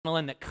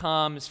that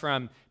comes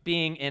from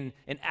being in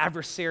an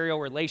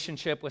adversarial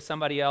relationship with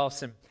somebody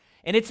else. And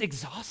it's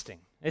exhausting.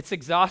 It's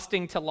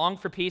exhausting to long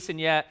for peace and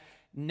yet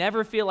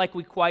never feel like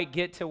we quite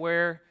get to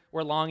where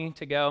we're longing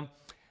to go.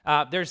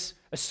 There's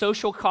a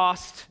social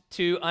cost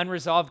to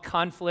unresolved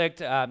conflict.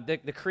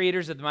 The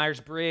creators of the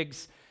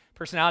Myers-Briggs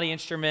personality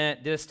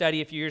instrument did a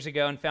study a few years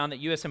ago and found that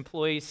U.S.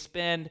 employees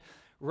spend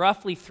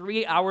roughly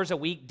 3 hours a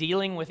week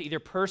dealing with either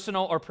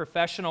personal or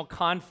professional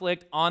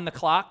conflict on the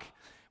clock,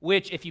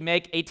 which, if you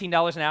make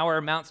 $18 an hour,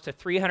 amounts to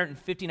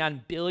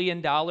 $359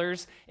 billion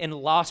in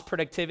lost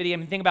productivity. I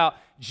mean, think about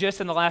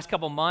just in the last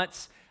couple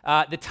months,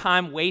 the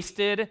time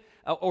wasted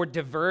or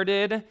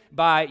diverted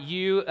by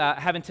you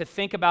having to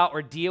think about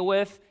or deal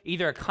with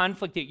either a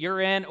conflict that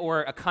you're in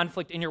or a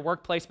conflict in your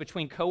workplace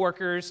between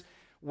coworkers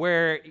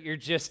where you're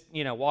just,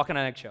 walking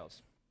on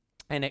eggshells.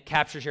 And it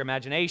captures your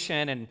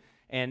imagination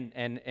and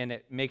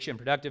it makes you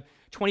unproductive.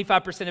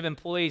 25% of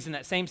employees in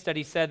that same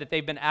study said that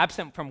they've been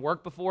absent from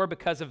work before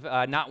because of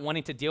not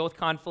wanting to deal with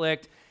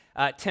conflict.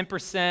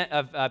 10%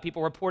 of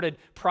people reported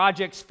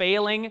projects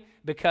failing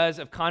because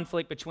of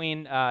conflict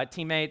between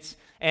teammates.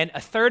 And a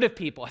third of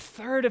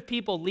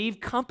people leave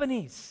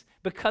companies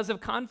because of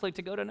conflict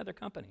to go to another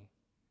company.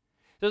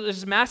 So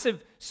there's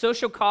massive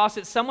social cost.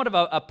 It's somewhat of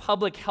a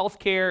public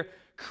healthcare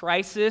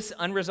crisis,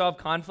 unresolved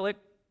conflict.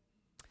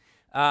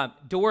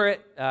 Dorit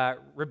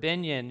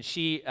Rabinian,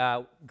 she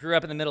grew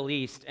up in the Middle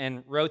East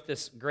and wrote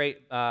this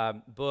great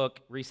book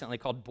recently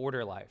called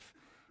Border Life.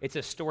 It's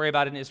a story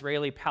about an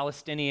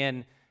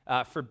Israeli-Palestinian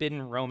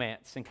forbidden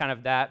romance and kind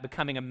of that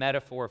becoming a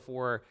metaphor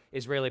for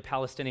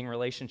Israeli-Palestinian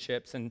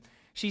relationships. And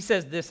she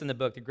says this in the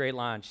book, the great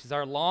line. She says,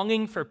 "Our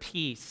longing for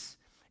peace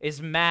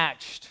is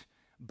matched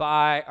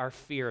by our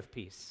fear of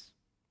peace."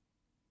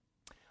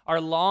 Our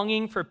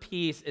longing for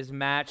peace is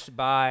matched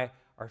by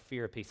our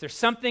fear of peace. There's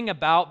something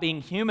about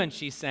being human,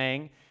 she's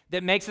saying,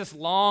 that makes us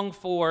long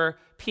for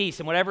peace.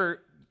 And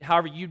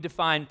however you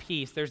define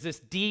peace, there's this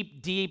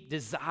deep, deep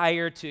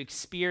desire to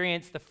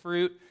experience the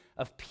fruit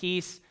of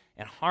peace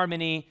and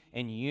harmony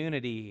and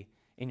unity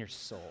in your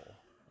soul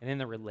and in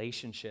the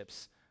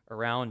relationships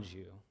around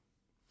you.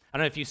 I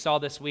don't know if you saw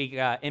this week,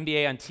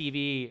 NBA on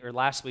TV, or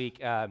last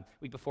week,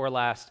 week before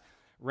last,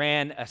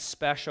 ran a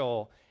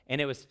special, and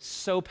it was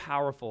so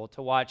powerful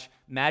to watch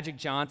Magic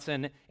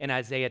Johnson and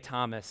Isaiah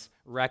Thomas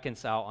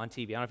reconcile on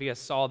TV. I don't know if you guys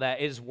saw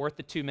that. It is worth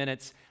the 2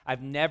 minutes.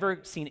 I've never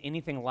seen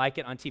anything like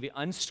it on TV.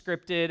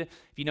 Unscripted. If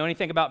you know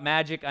anything about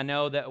Magic, I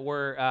know that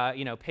we're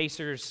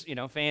Pacers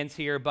fans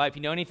here, but if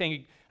you know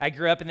anything, I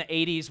grew up in the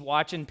 80s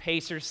watching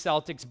Pacers,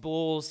 Celtics,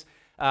 Bulls,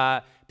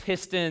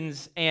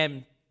 Pistons,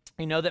 and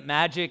you know that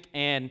Magic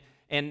and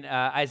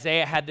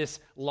Isaiah had this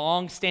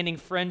long-standing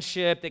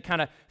friendship that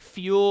kind of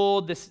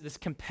fueled this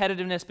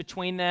competitiveness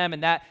between them,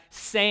 and that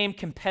same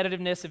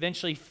competitiveness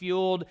eventually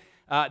fueled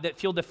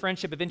the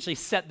friendship, eventually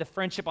set the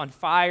friendship on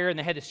fire, and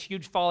they had this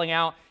huge falling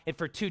out, and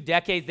for 2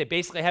 decades, they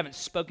basically haven't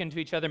spoken to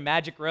each other.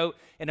 Magic wrote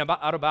an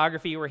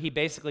autobiography where he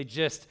basically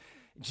just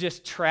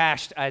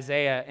trashed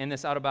Isaiah in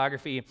this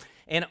autobiography.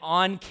 And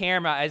on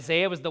camera,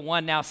 Isaiah was the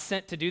one now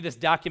sent to do this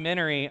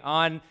documentary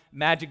on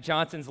Magic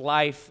Johnson's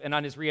life and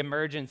on his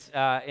reemergence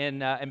in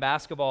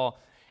basketball.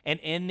 And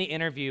in the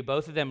interview,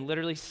 both of them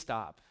literally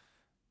stop.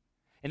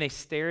 And they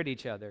stare at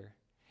each other.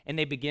 And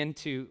they begin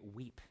to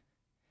weep.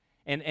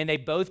 And they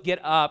both get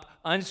up,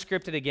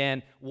 unscripted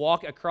again,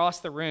 walk across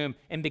the room,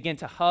 and begin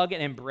to hug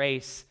and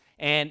embrace.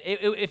 And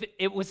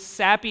it was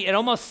sappy. It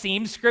almost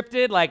seemed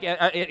scripted. Like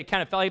it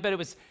kind of felt like, but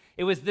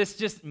it was this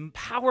just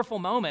powerful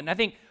moment. And I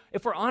think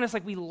if we're honest,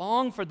 like we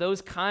long for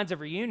those kinds of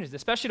reunions,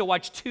 especially to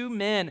watch two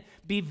men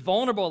be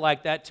vulnerable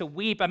like that, to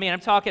weep. I mean, I'm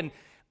talking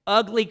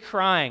ugly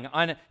crying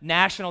on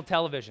national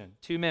television,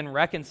 two men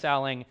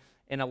reconciling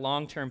in a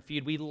long-term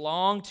feud. We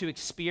long to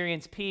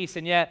experience peace,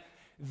 and yet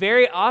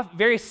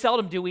very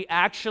seldom do we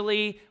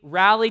actually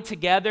rally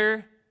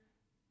together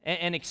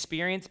and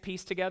experience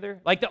peace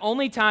together. Like the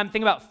only time,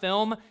 think about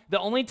film, the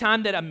only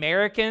time that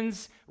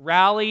Americans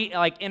rally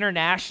like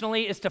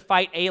internationally is to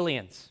fight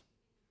aliens.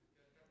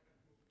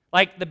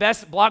 Like the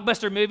best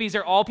blockbuster movies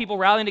are all people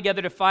rallying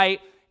together to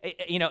fight,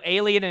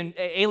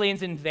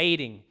 aliens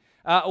invading,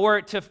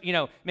 or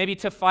to, maybe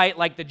to fight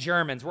like the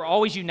Germans. We're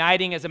always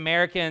uniting as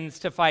Americans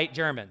to fight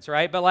Germans,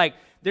 right? But like,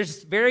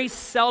 there's very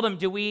seldom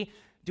do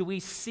we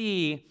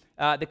see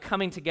the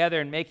coming together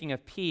and making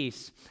of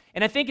peace.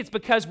 And I think it's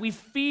because we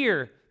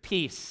fear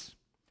peace.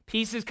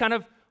 Peace is kind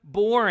of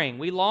boring.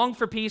 We long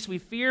for peace, we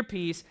fear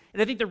peace.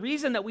 And I think the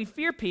reason that we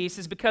fear peace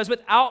is because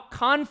without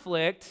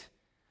conflict,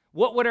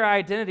 what would our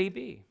identity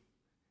be?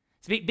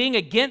 Being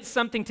against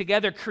something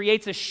together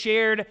creates a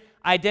shared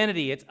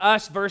identity. It's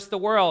us versus the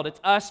world. It's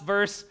us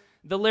versus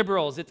the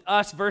liberals. It's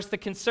us versus the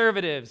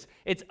conservatives.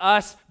 It's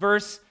us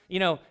versus,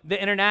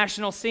 the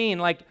international scene.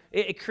 Like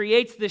it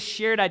creates this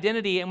shared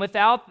identity. And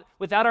without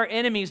our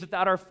enemies,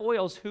 without our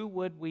foils, who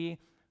would we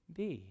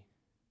be?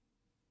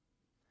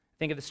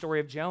 Think of the story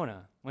of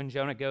Jonah. When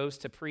Jonah goes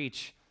to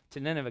preach to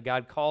Nineveh,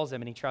 God calls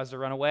him and he tries to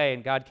run away,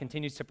 and God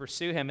continues to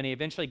pursue him, and he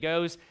eventually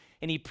goes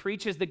and he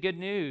preaches the good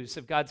news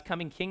of God's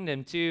coming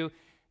kingdom to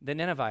the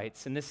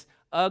Ninevites. And this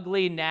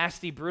ugly,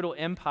 nasty, brutal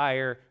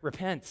empire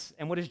repents.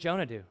 And what does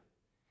Jonah do?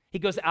 He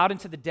goes out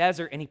into the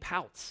desert and he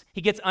pouts.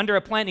 He gets under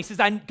a plant and he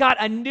says, God,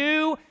 I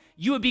knew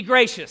you would be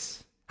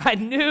gracious. I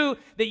knew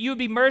that you would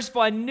be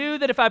merciful. I knew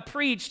that if I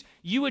preached,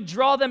 you would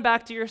draw them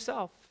back to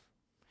yourself.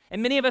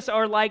 And many of us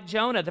are like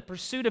Jonah. The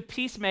pursuit of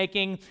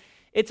peacemaking,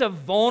 it's a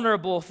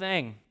vulnerable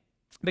thing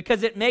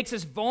because it makes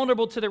us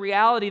vulnerable to the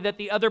reality that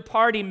the other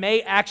party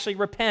may actually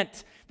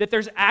repent, that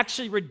there's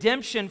actually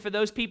redemption for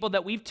those people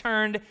that we've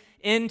turned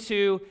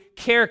into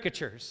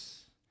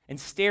caricatures and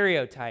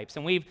stereotypes,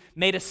 and we've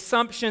made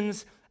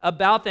assumptions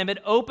about them. It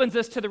opens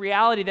us to the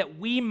reality that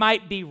we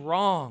might be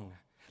wrong.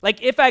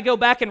 Like if I go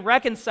back and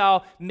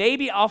reconcile,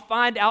 maybe I'll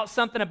find out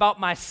something about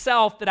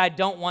myself that I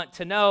don't want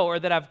to know or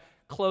that I've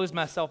closed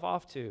myself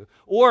off to.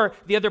 Or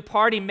the other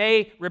party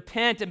may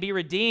repent and be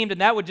redeemed,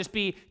 and that would just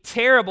be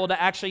terrible to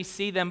actually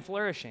see them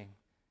flourishing.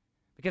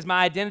 Because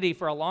my identity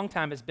for a long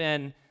time has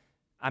been,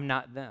 I'm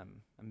not them,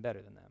 I'm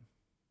better than them.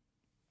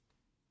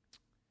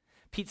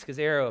 Pete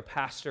Scazzaro, a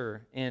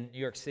pastor in New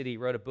York City,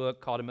 wrote a book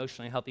called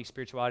Emotionally Healthy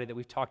Spirituality that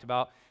we've talked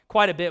about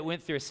quite a bit,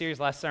 went through a series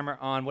last summer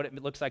on what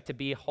it looks like to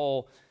be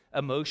whole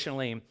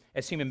emotionally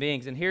as human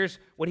beings. And here's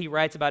what he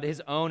writes about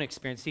his own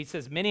experience. He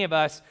says, many of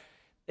us,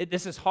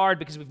 this is hard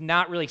because we've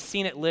not really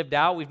seen it lived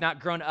out. We've not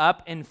grown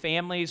up in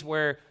families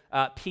where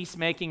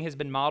peacemaking has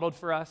been modeled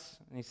for us.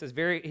 And he says,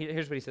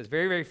 here's what he says,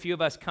 very, very few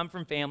of us come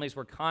from families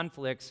where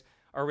conflicts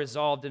are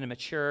resolved in a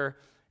mature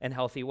and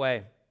healthy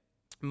way.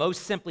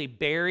 Most simply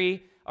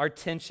bury our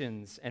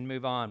tensions and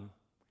move on.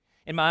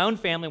 In my own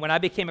family, when I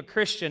became a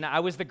Christian,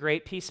 I was the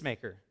great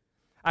peacemaker.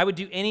 I would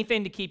do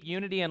anything to keep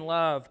unity and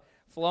love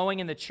flowing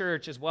in the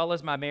church as well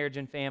as my marriage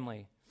and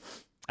family.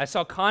 I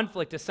saw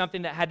conflict as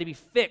something that had to be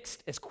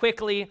fixed as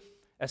quickly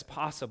as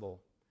possible.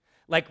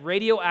 Like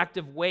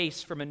radioactive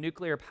waste from a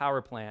nuclear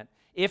power plant,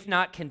 if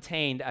not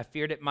contained, I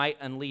feared it might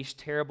unleash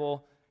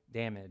terrible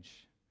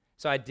damage.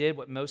 So I did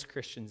what most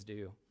Christians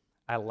do.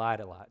 I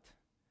lied a lot,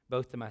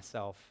 both to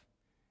myself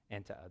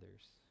and to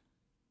others.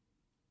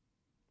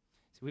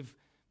 So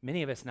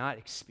many of us not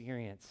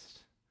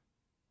experienced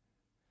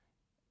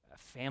a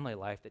family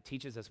life that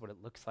teaches us what it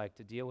looks like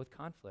to deal with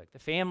conflict. The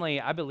family,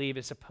 I believe,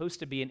 is supposed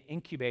to be an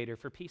incubator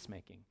for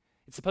peacemaking.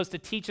 It's supposed to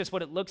teach us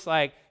what it looks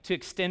like to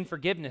extend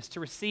forgiveness, to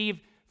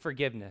receive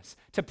forgiveness,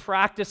 to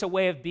practice a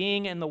way of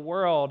being in the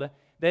world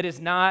that is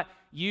not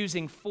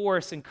using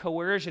force and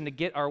coercion to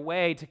get our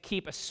way, to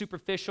keep a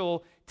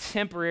superficial,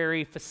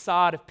 temporary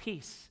facade of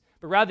peace,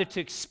 but rather to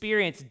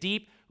experience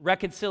deep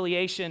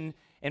reconciliation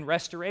and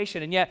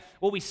restoration. And yet,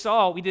 what we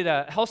saw, we did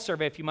a health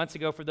survey a few months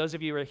ago for those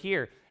of you who are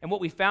here, and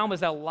what we found was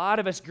that a lot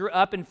of us grew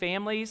up in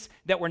families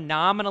that were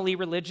nominally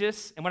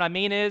religious. And what I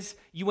mean is,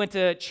 you went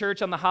to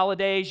church on the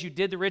holidays, you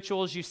did the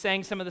rituals, you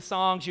sang some of the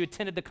songs, you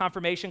attended the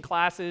confirmation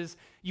classes,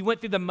 you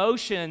went through the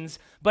motions,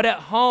 but at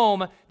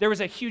home, there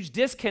was a huge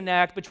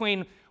disconnect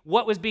between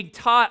what was being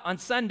taught on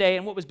Sunday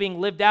and what was being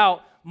lived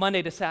out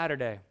Monday to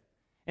Saturday.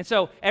 And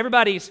so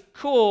everybody's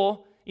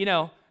cool,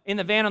 in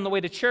the van on the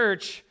way to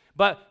church,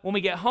 but when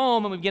we get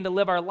home and we begin to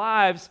live our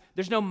lives,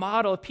 there's no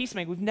model of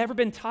peacemaking. We've never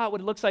been taught what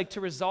it looks like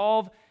to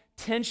resolve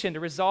tension, to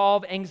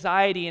resolve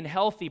anxiety in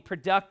healthy,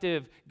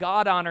 productive,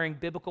 God-honoring,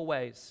 biblical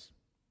ways.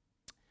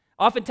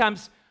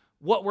 Oftentimes,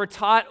 what we're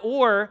taught,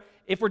 or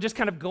if we're just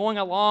kind of going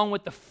along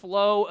with the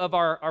flow of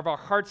our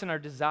hearts and our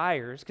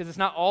desires, because it's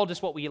not all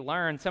just what we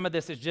learn, some of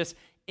this is just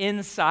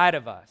inside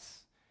of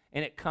us,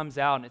 and it comes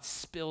out and it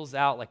spills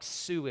out like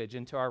sewage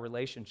into our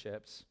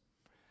relationships.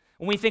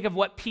 When we think of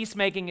what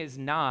peacemaking is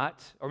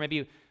not, or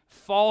maybe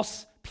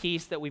false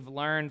peace that we've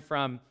learned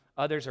from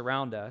others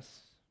around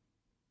us,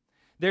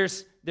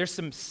 there's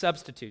some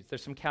substitutes,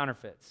 there's some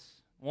counterfeits.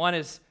 One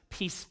is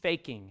peace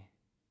faking.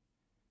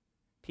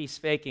 Peace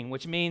faking,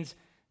 which means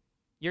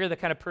you're the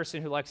kind of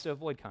person who likes to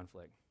avoid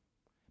conflict.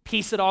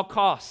 Peace at all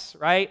costs,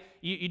 right?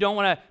 You don't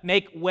want to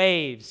make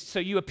waves, so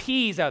you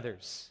appease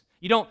others.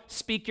 You don't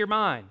speak your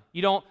mind.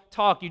 You don't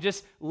talk. You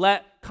just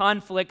let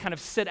conflict kind of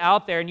sit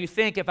out there, and you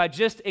think, if I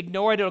just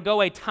ignore it, it'll go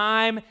away.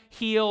 Time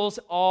heals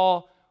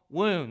all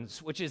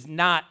wounds, which is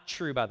not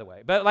true, by the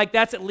way. But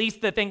that's at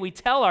least the thing we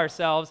tell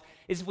ourselves,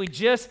 is if we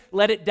just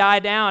let it die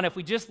down, if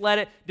we just let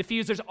it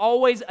diffuse, there's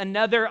always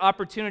another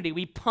opportunity.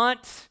 We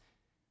punt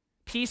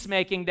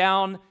peacemaking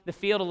down the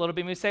field a little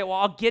bit, and we say, well,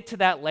 I'll get to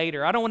that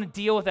later. I don't want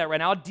to deal with that right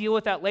now. I'll deal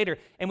with that later.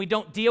 And we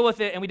don't deal with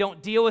it, and we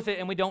don't deal with it,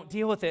 and we don't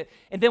deal with it.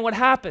 And then what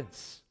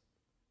happens?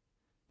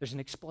 There's an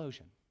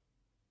explosion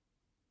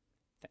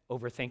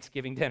over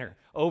Thanksgiving dinner,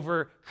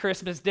 over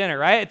Christmas dinner,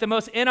 right? At the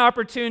most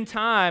inopportune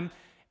time.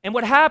 And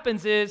what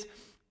happens is,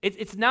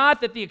 it's not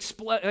that the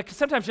explosion,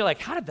 sometimes you're like,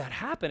 how did that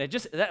happen?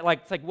 It's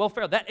like Will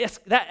Ferrell, that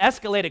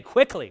escalated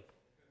quickly.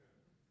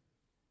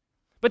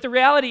 But the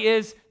reality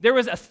is, there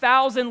was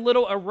 1,000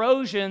 little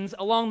erosions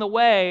along the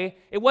way.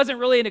 It wasn't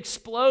really an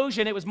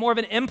explosion, it was more of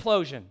an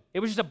implosion. It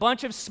was just a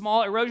bunch of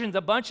small erosions,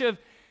 a bunch of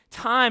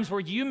times where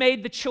you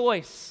made the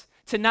choice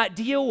to not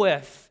deal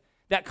with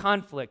that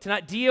conflict, to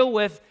not deal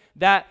with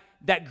that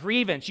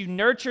grievance. You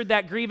nurtured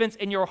that grievance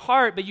in your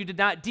heart, but you did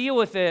not deal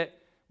with it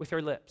with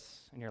your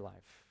lips in your life.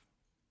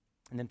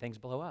 And then things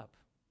blow up.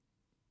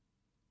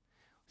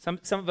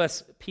 Some of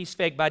us peace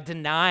fake by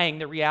denying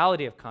the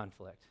reality of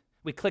conflict.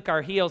 We click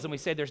our heels and we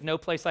say, there's no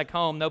place like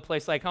home, no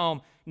place like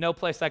home, no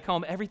place like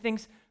home.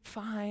 Everything's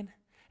fine.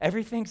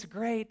 Everything's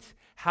great.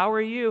 How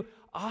are you?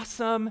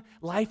 Awesome.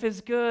 Life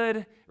is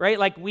good, right?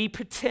 Like we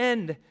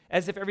pretend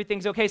as if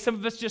everything's okay. Some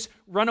of us just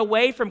run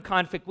away from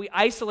conflict. We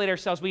isolate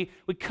ourselves. We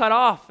cut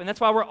off. And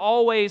that's why we're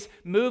always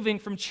moving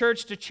from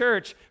church to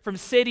church, from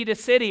city to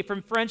city,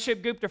 from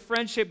friendship group to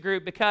friendship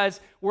group,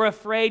 because we're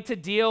afraid to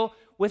deal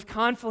with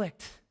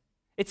conflict.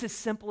 It's as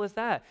simple as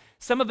that.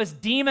 Some of us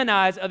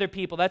demonize other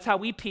people. That's how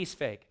we peace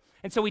fake.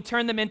 And so we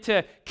turn them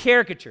into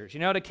caricatures.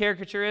 You know what a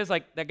caricature is?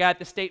 Like that guy at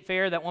the state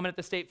fair, that woman at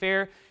the state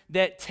fair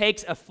that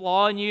takes a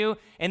flaw in you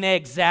and they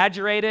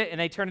exaggerate it and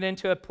they turn it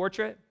into a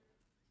portrait.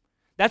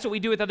 That's what we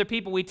do with other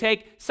people. We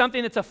take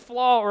something that's a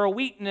flaw or a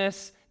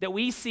weakness that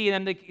we see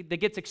in them that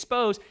gets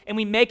exposed, and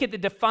we make it the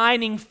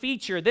defining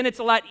feature. Then it's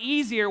a lot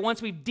easier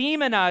once we've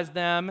demonized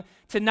them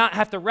to not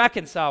have to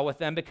reconcile with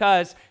them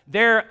because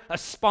they're a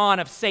spawn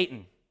of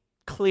Satan,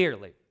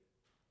 clearly.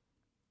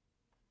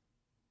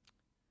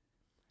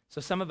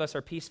 So some of us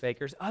are peace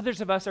fakers.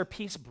 Others of us are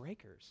peace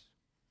breakers.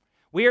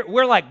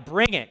 We're like,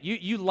 bring it.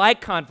 You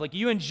like conflict.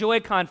 You enjoy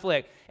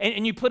conflict.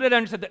 And you put it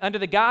under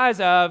the guise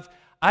of,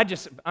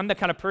 I'm the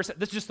kind of person,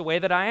 this is just the way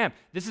that I am.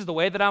 This is the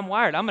way that I'm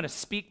wired. I'm going to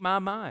speak my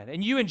mind.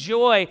 And you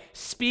enjoy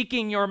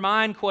speaking your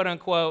mind, quote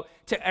unquote,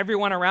 to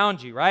everyone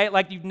around you, right?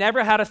 Like you've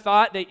never had a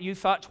thought that you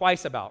thought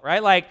twice about,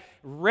 right? Like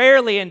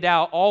rarely in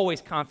doubt,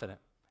 always confident.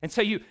 And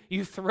so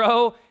you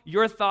throw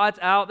your thoughts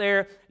out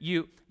there.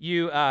 You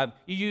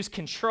use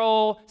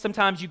control.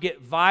 Sometimes you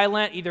get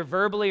violent, either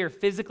verbally or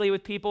physically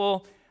with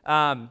people.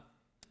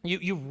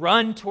 You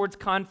run towards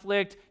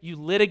conflict. You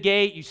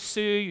litigate. You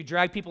sue. You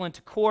drag people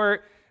into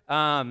court.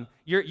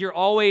 You're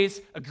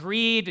always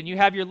aggrieved, and you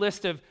have your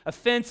list of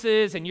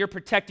offenses, and you're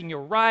protecting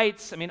your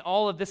rights. I mean,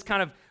 all of this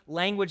kind of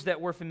language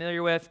that we're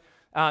familiar with.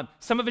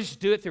 Some of us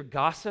just do it through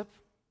gossip.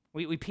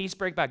 We peace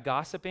break by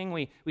gossiping.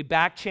 We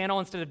back channel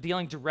instead of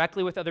dealing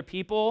directly with other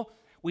people.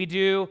 We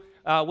do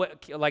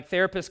what like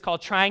therapists call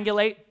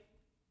triangulate.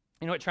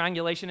 You know what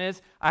triangulation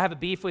is? I have a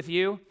beef with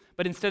you,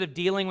 but instead of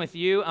dealing with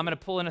you, I'm going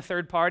to pull in a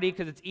third party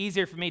because it's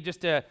easier for me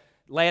just to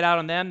lay it out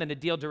on them than to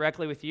deal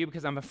directly with you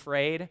because I'm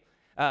afraid.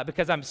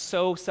 Because I'm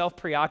so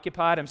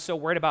self-preoccupied, I'm so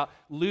worried about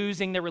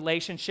losing the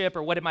relationship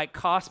or what it might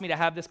cost me to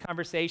have this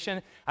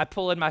conversation. I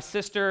pull in my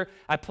sister.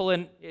 I pull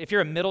in, if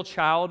you're a middle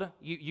child,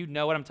 you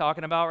know what I'm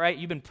talking about, right?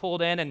 You've been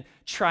pulled in and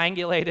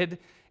triangulated.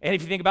 And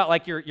if you think about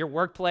like your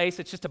workplace,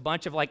 it's just a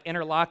bunch of like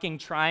interlocking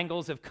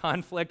triangles of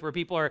conflict where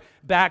people are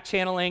back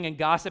channeling and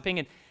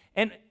gossiping.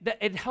 And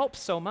it helps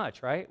so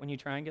much, right, when you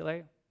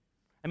triangulate?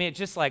 I mean, it's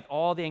just like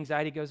all the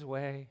anxiety goes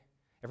away.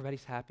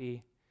 Everybody's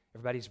happy.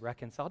 Everybody's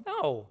reconciled.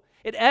 No.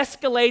 It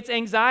escalates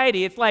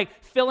anxiety. It's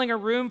like filling a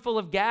room full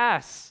of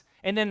gas,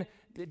 and then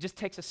it just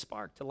takes a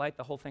spark to light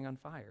the whole thing on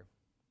fire.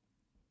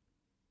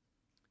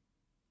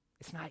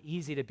 It's not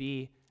easy to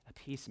be a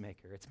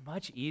peacemaker. It's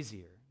much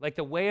easier. Like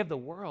the way of the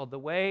world, the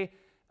way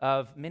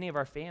of many of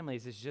our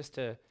families is just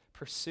to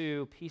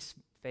pursue peace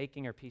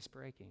faking or peace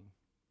breaking,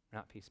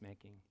 not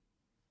peacemaking.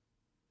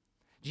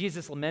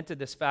 Jesus lamented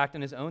this fact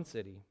in his own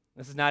city.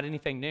 This is not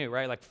anything new,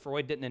 right? Like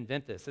Freud didn't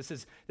invent this.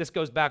 This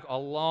goes back a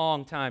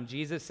long time.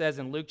 Jesus says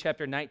in Luke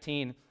chapter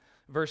 19,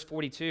 verse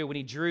 42, when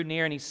he drew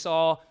near and he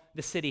saw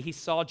the city, he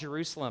saw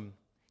Jerusalem,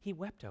 he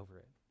wept over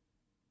it.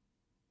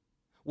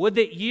 Would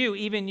that you,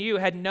 even you,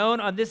 had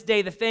known on this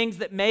day the things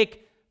that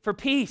make for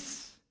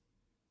peace,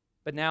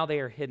 but now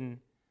they are hidden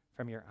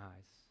from your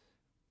eyes.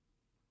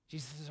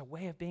 Jesus is a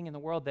way of being in the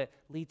world that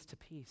leads to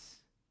peace,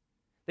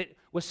 that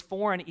was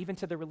foreign even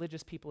to the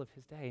religious people of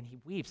his day, and he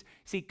weeps.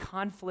 See,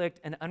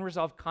 conflict and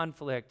unresolved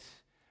conflict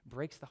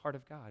breaks the heart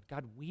of God.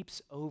 God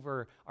weeps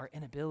over our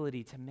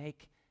inability to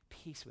make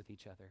peace with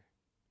each other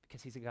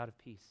because he's a God of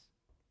peace.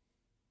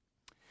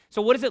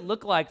 So what does it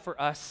look like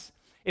for us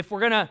if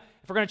we're gonna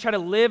try to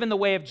live in the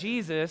way of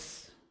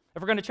Jesus,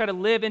 if we're gonna try to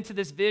live into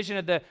this vision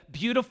of the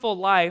beautiful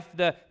life,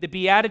 the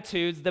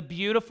Beatitudes, the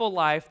beautiful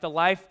life, the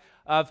life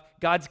of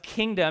God's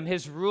kingdom,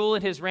 his rule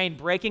and his reign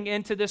breaking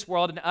into this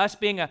world, and us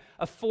being a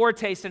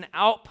foretaste, an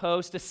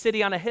outpost, a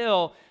city on a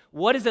hill?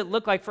 What does it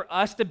look like for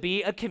us to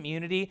be a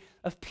community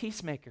of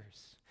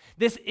peacemakers?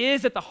 This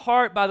is at the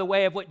heart, by the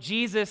way, of what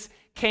Jesus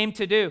came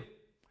to do.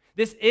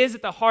 This is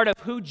at the heart of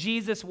who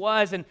Jesus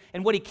was and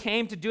what he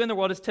came to do in the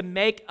world, is to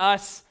make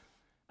us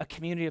a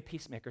community of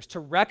peacemakers, to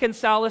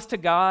reconcile us to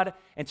God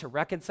and to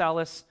reconcile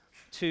us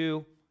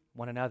to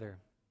one another.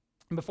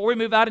 And before we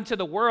move out into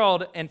the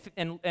world and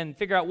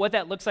figure out what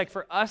that looks like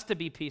for us to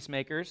be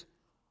peacemakers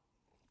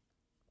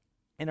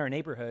in our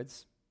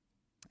neighborhoods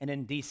and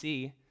in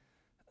D.C.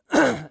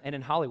 and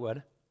in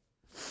Hollywood,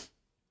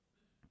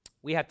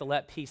 we have to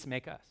let peace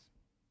make us.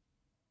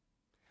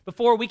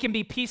 Before we can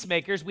be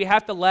peacemakers, we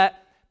have to let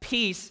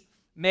peace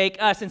make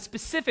us. And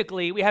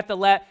specifically, we have to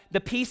let the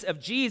peace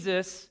of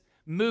Jesus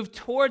move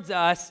towards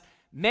us,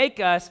 make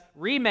us,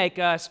 remake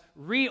us,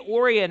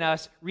 reorient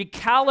us,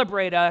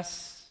 recalibrate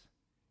us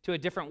to a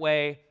different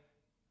way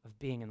of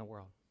being in the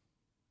world.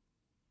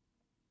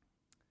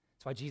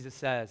 That's why Jesus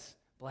says,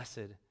 Blessed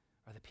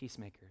are the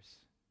peacemakers,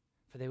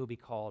 for they will be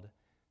called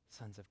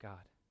sons of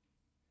God.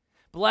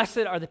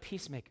 Blessed are the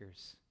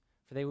peacemakers,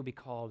 for they will be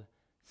called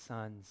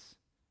sons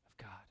of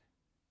God.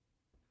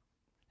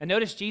 And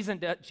notice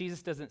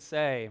Jesus doesn't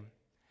say,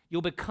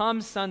 you'll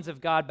become sons of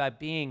God by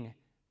being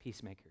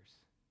peacemakers.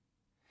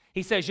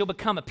 He says you'll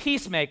become a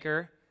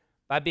peacemaker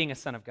by being a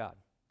son of God.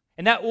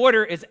 And that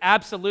order is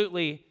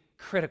absolutely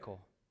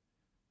critical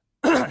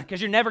because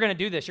you're never going to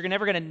do this. You're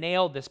never going to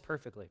nail this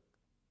perfectly.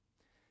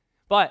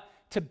 But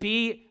to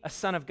be a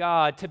son of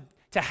God,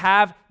 to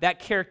have that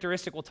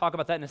characteristic, we'll talk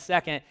about that in a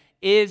second,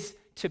 is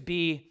to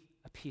be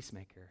a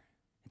peacemaker.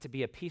 And to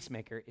be a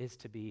peacemaker is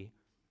to be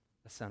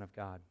a son of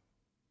God.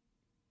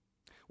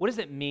 What does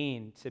it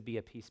mean to be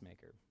a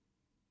peacemaker?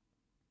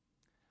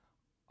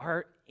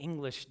 Our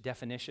English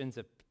definitions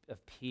of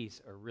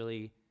peace are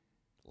really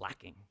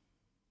lacking,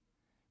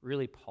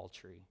 really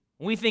paltry.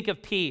 When we think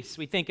of peace,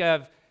 we think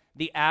of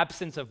the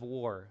absence of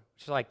war,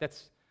 which is like,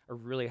 that's a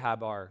really high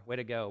bar. Way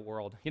to go,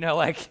 world.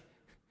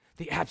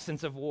 The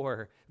absence of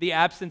war, the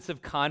absence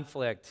of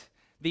conflict,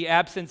 the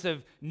absence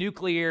of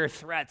nuclear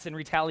threats and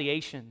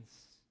retaliations.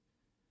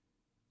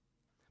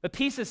 But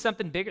peace is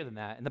something bigger than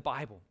that in the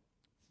Bible.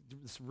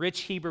 This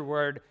rich Hebrew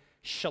word,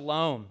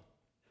 shalom.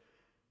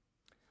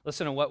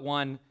 Listen to what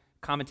one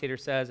commentator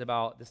says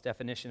about this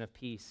definition of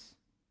peace.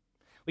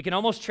 We can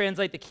almost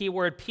translate the key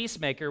word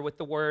peacemaker with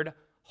the word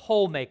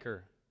whole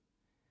maker.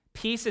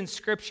 Peace in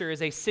Scripture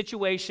is a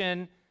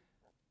situation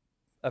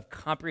of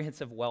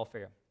comprehensive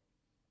welfare.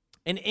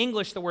 In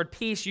English, the word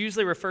peace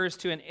usually refers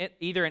to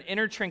either an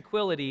inner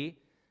tranquility,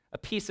 a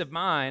peace of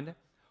mind,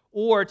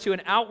 or to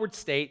an outward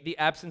state, the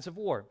absence of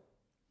war.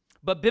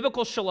 But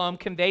biblical shalom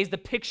conveys the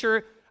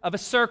picture of a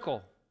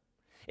circle.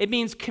 It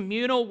means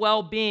communal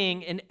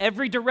well-being in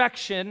every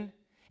direction,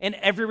 in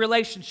every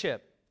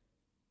relationship.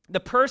 The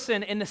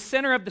person in the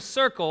center of the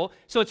circle,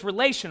 so it's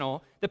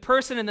relational, the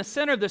person in the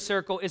center of the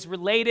circle is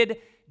related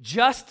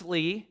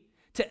justly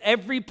to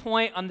every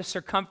point on the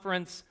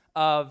circumference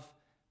of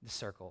the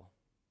circle.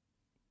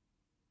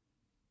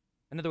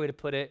 Another way to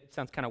put it, it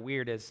sounds kind of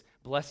weird, is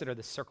blessed are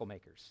the circle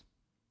makers,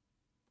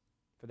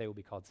 for they will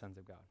be called sons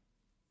of God.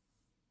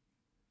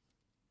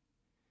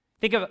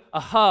 Think of a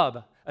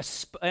hub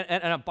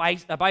and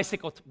a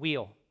bicycle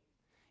wheel.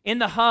 In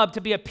the hub,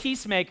 to be a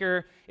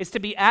peacemaker is to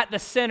be at the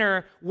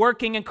center,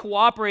 working and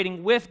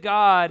cooperating with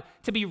God,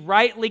 to be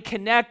rightly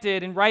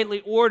connected and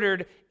rightly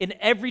ordered in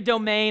every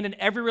domain and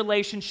every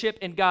relationship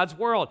in God's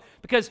world.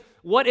 Because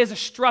what is a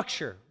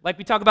structure? Like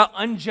we talk about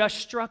unjust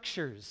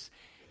structures.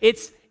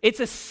 It's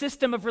a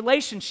system of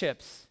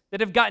relationships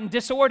that have gotten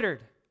disordered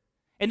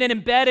and then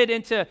embedded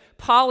into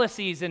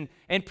policies and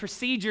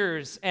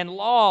procedures and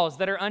laws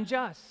that are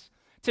unjust.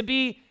 To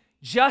be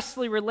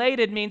justly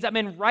related means I'm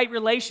in right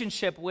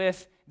relationship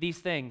with these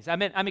things.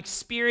 I'm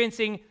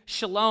experiencing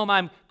shalom.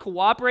 I'm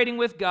cooperating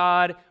with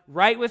God,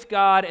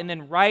 and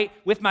then right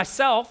with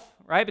myself,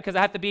 right? Because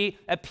I have to be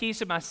at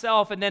peace with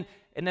myself and then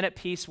at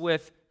peace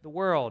with the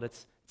world.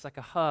 It's like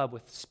a hub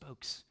with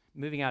spokes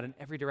moving out in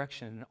every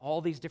direction in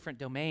all these different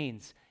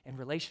domains and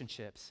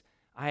relationships.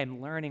 I am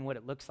learning what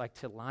it looks like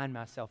to line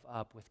myself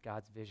up with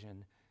God's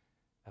vision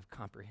of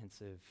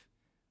comprehensive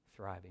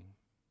thriving.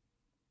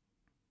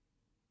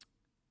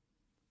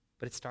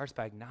 But it starts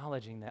by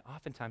acknowledging that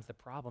oftentimes the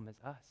problem is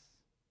us.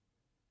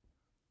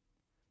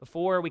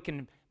 Before we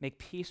can make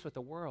peace with the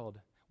world,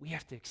 we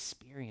have to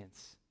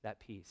experience that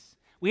peace.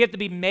 We have to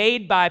be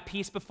made by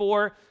peace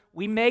before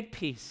we make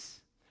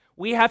peace.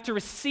 We have to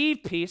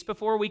receive peace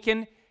before we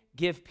can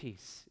give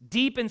peace.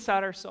 Deep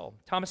inside our soul.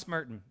 Thomas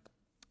Merton,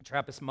 a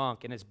Trappist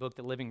monk, in his book,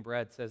 The Living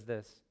Bread, says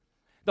this: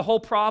 the whole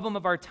problem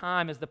of our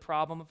time is the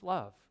problem of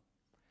love.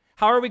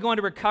 How are we going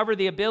to recover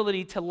the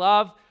ability to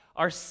love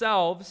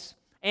ourselves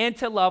and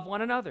to love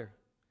one another?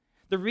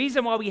 The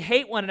reason why we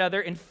hate one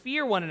another and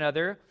fear one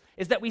another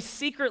is that we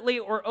secretly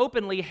or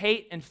openly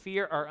hate and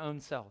fear our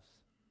own selves.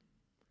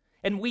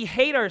 And we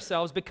hate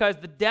ourselves because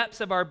the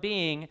depths of our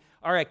being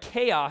are a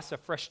chaos of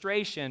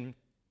frustration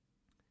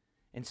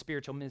and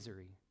spiritual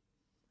misery.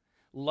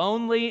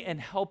 Lonely and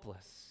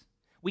helpless.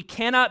 We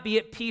cannot be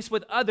at peace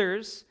with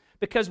others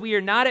because we are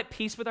not at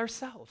peace with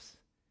ourselves.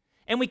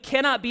 And we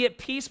cannot be at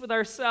peace with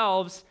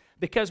ourselves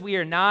because we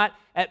are not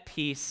at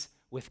peace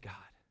with God.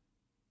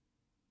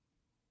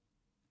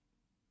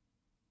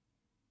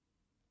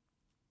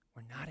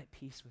 We're not at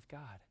peace with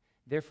God.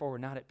 Therefore, we're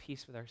not at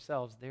peace with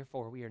ourselves.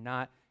 Therefore, we are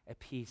not at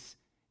peace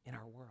in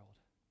our world.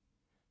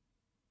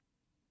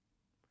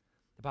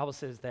 The Bible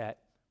says that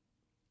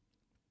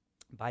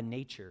by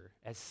nature,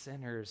 as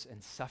sinners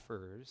and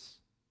sufferers,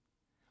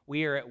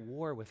 we are at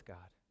war with God.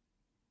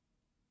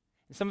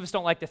 And some of us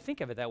don't like to think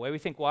of it that way. We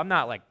think, well, I'm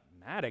not like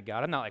mad at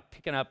God. I'm not like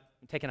taking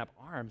up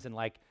arms and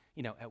like,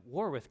 at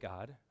war with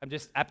God. I'm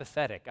just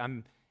apathetic.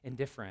 I'm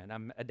indifferent.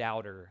 I'm a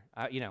doubter,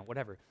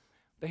 whatever.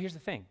 But here's the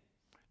thing.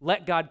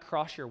 Let God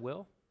cross your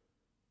will,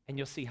 and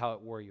you'll see how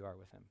at war you are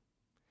with him.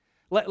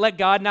 Let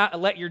God not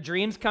let your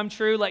dreams come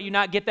true, let you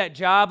not get that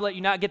job, let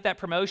you not get that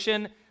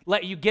promotion,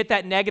 let you get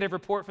that negative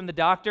report from the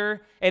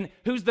doctor. And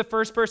who's the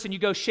first person you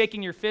go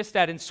shaking your fist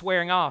at and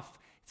swearing off?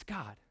 It's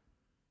God.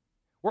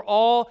 We're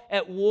all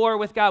at war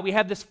with God. We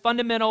have this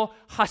fundamental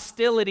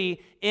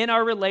hostility in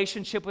our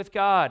relationship with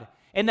God.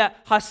 And that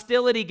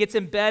hostility gets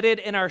embedded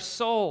in our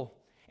soul.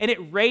 And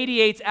it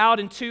radiates out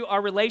into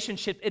our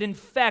relationship. It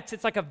infects.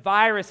 It's like a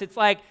virus. It's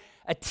like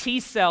a T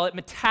cell. It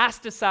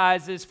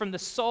metastasizes from the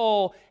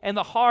soul and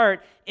the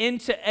heart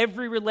into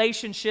every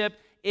relationship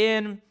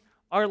in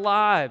our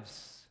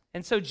lives.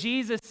 And so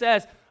Jesus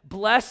says,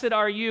 "Blessed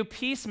are you,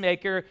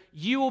 peacemaker.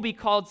 You will be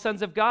called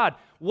sons of God."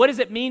 What does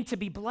it mean to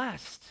be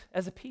blessed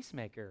as a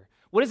peacemaker?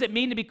 What does it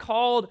mean to be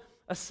called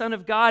a son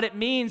of God? It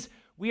means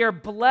we are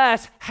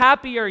blessed.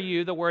 Happy are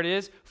you, the word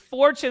is.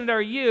 Fortunate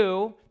are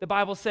you, the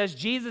Bible says.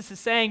 Jesus is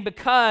saying,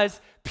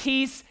 because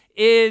peace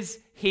is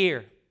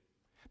here.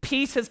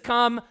 Peace has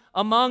come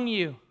among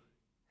you.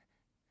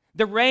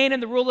 The reign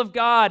and the rule of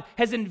God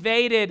has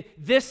invaded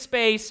this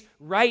space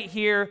right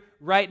here,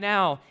 right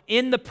now,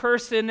 in the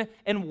person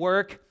and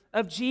work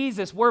of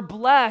Jesus. We're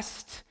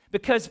blessed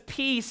because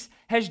peace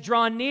has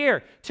drawn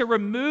near to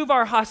remove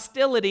our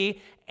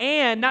hostility,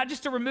 and not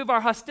just to remove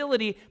our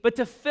hostility, but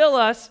to fill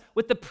us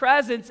with the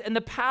presence and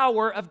the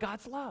power of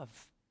God's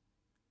love.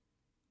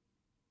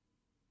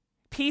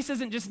 Peace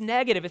isn't just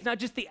negative. It's not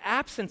just the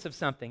absence of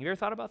something. Have you ever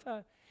thought about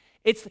that?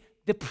 It's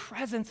the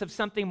presence of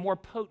something more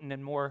potent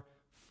and more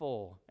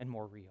full and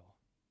more real.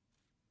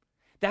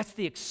 That's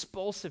the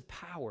expulsive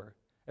power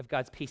of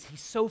God's peace. He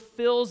so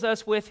fills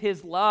us with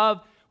his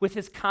love, with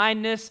his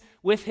kindness,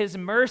 with his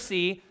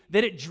mercy,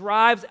 that it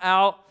drives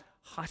out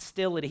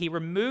hostility. He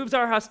removes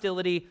our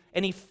hostility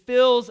and he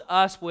fills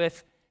us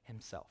with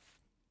himself.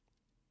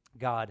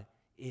 God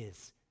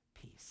is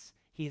peace.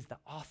 He is the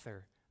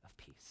author of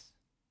peace.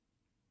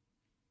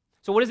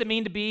 So what does it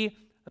mean to be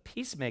a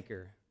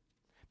peacemaker?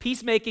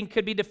 Peacemaking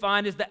could be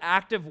defined as the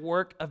active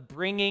work of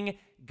bringing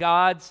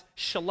God's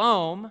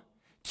shalom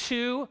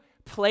to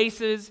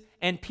places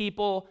and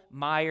people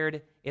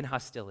mired in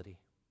hostility.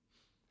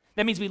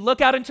 That means we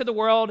look out into the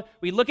world,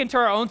 we look into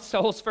our own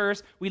souls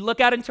first, we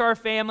look out into our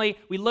family,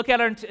 we look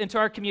out into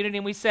our community,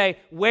 and we say,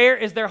 where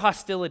is there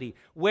hostility?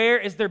 Where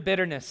is there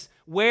bitterness?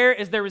 Where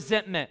is there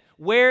resentment?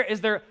 Where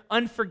is there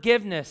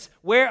unforgiveness?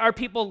 Where are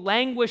people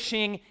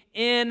languishing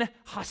in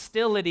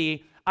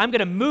hostility? I'm going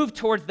to move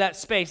towards that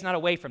space, not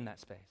away from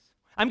that space.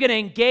 I'm going to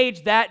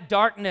engage that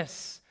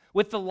darkness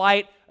with the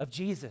light of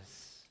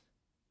Jesus.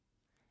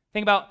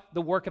 Think about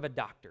the work of a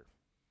doctor.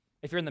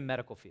 If you're in the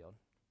medical field,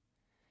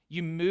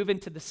 you move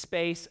into the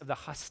space of the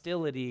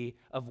hostility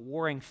of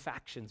warring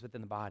factions within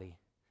the body,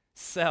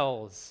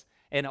 cells,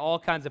 and all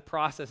kinds of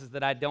processes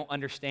that I don't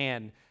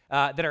understand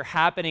that are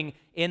happening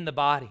in the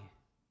body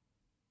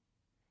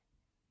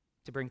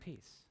to bring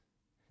peace,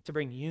 to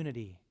bring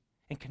unity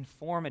and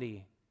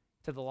conformity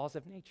to the laws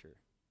of nature.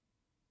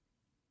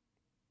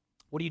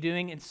 What are you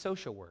doing in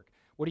social work?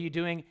 What are you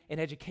doing in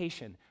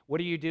education?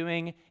 What are you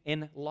doing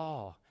in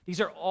law?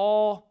 These are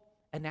all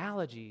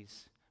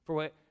analogies for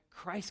what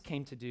Christ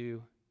came to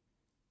do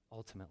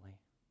ultimately.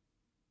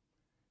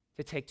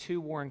 To take two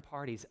warring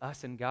parties,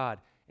 us and God,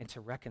 and to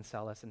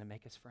reconcile us and to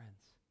make us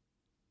friends.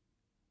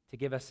 To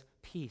give us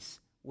peace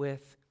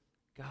with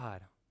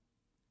God.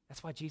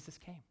 That's why Jesus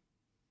came.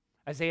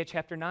 Isaiah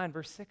chapter 9,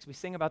 verse 6, we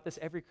sing about this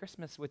every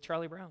Christmas with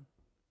Charlie Brown.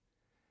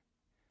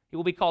 He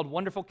will be called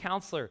Wonderful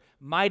Counselor,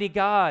 Mighty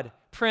God,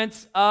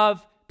 Prince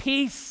of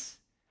Peace.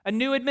 A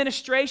new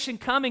administration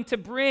coming to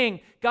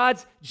bring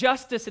God's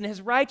justice and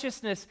his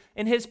righteousness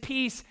and his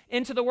peace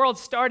into the world,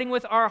 starting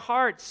with our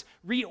hearts,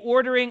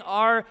 reordering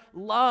our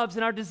loves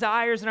and our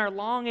desires and our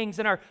longings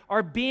and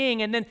our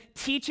being, and then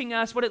teaching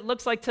us what it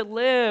looks like to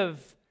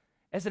live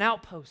as an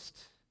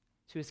outpost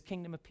to his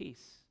kingdom of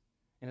peace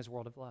and his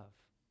world of love.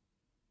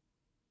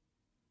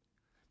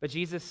 But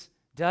Jesus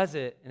does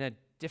it in a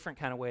different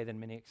kind of way than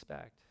many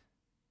expect.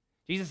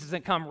 Jesus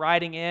doesn't come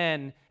riding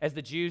in as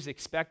the Jews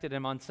expected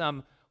him on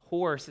some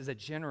horse as a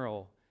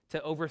general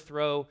to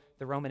overthrow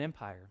the Roman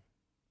Empire.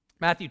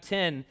 Matthew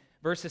 10,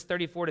 verses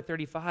 34 to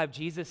 35,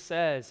 Jesus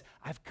says,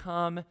 I've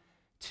come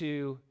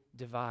to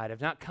divide. I've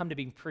not come to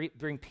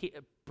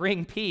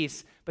bring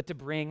peace, but to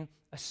bring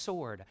a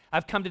sword.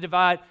 I've come to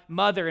divide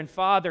mother and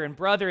father and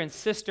brother and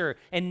sister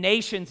and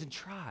nations and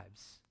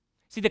tribes.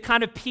 See, the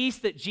kind of peace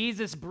that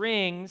Jesus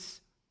brings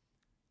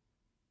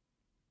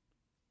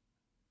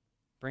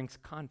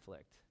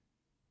conflict.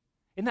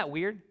 Isn't that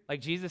weird? Like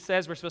Jesus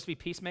says we're supposed to be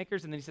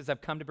peacemakers, and then he says,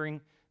 I've come to bring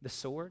the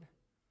sword.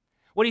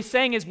 What he's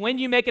saying is when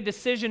you make a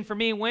decision for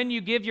me, when you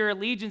give your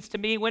allegiance to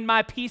me, when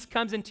my peace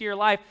comes into your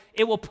life,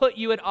 it will put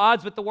you at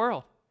odds with the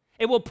world.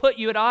 It will put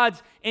you at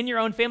odds in your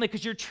own family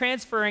because you're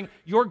transferring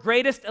your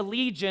greatest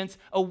allegiance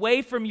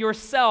away from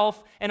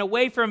yourself and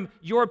away from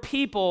your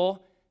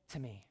people to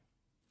me.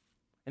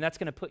 And that's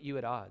going to put you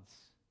at odds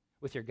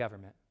with your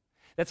government.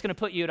 That's going to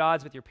put you at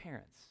odds with your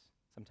parents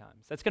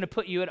sometimes. That's going to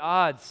put you at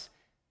odds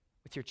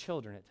with your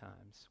children at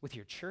times, with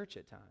your church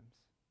at times.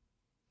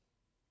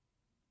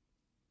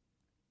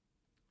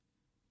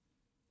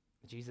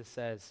 Jesus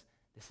says,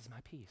 this is my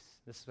peace.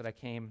 This is what I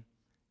came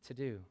to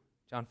do.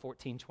 John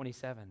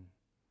 14:27.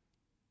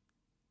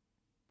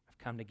 I've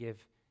come to give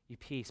you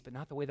peace, but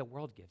not the way the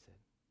world gives it.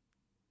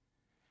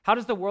 How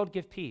does the world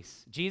give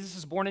peace? Jesus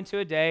was born into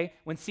a day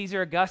when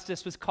Caesar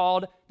Augustus was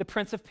called the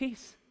Prince of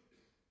Peace.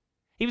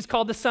 He was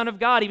called the Son of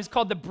God. He was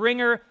called the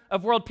bringer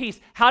of world peace.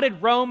 How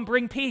did Rome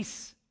bring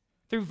peace?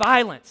 Through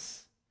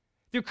violence,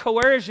 through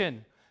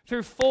coercion,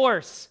 through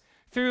force,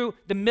 through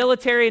the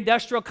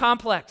military-industrial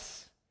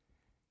complex.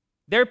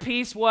 Their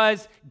peace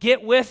was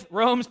get with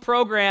Rome's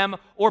program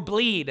or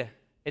bleed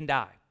and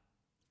die.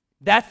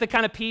 That's the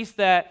kind of peace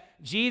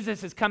that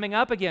Jesus is coming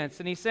up against.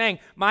 And he's saying,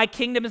 my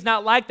kingdom is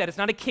not like that. It's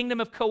not a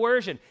kingdom of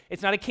coercion.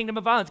 It's not a kingdom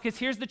of violence. Because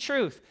here's the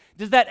truth.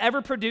 Does that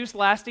ever produce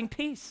lasting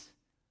peace?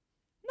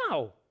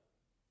 No.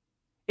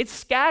 It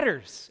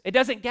scatters. It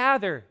doesn't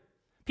gather.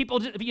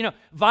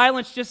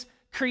 Violence just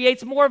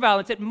creates more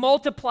violence. It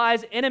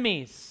multiplies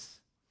enemies.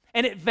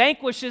 And it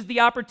vanquishes the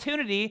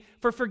opportunity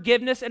for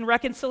forgiveness and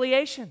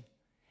reconciliation.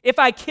 If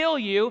I kill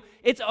you,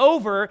 it's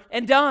over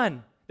and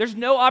done. There's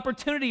no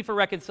opportunity for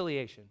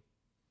reconciliation.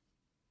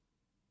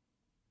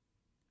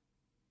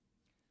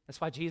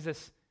 That's why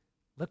Jesus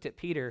looked at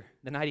Peter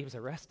the night he was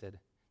arrested. Do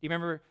you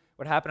remember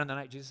what happened on the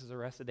night Jesus was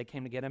arrested? They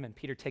came to get him, and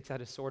Peter takes out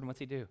his sword, and what's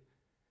he do?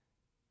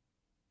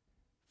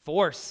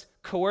 Force,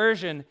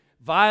 coercion,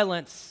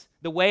 violence,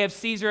 the way of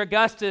Caesar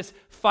Augustus,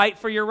 fight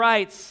for your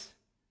rights.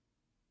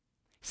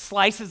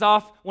 Slices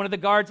off one of the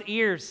guard's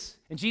ears.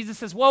 And Jesus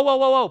says, whoa, whoa,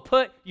 whoa, whoa,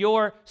 put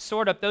your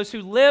sword up. Those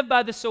who live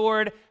by the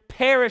sword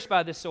perish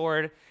by the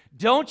sword.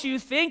 Don't you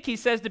think, he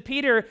says to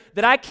Peter,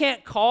 that I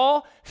can't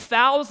call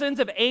thousands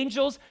of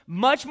angels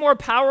much more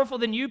powerful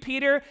than you,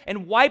 Peter,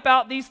 and wipe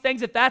out these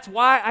things if that's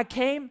why I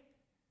came?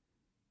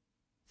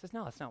 He says,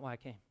 no, that's not why I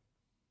came.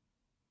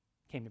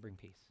 I came to bring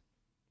peace.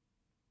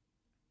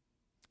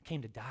 I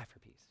came to die for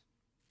peace.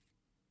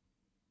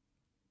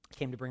 I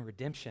came to bring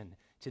redemption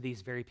to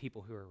these very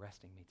people who are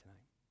arresting me tonight.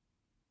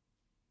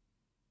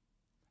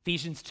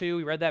 Ephesians 2,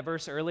 we read that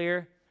verse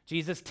earlier.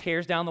 Jesus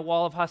tears down the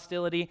wall of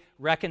hostility,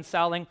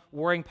 reconciling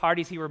warring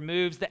parties. He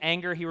removes the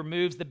anger. He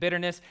removes the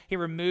bitterness. He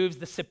removes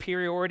the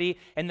superiority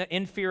and the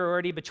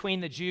inferiority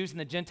between the Jews and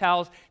the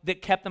Gentiles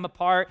that kept them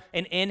apart.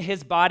 And in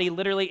his body,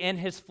 literally in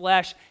his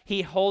flesh,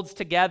 he holds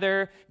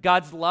together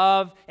God's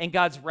love and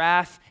God's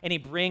wrath, and he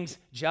brings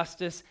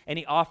justice and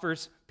he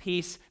offers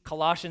peace.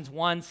 Colossians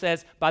 1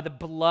 says, by the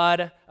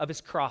blood of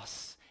his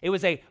cross. It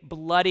was a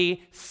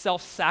bloody,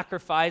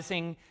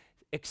 self-sacrificing,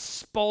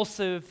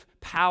 expulsive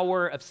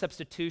power of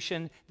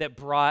substitution that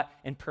brought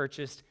and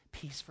purchased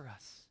peace for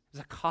us. It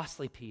was a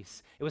costly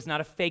peace. It was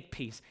not a fake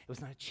peace. It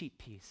was not a cheap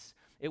peace.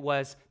 It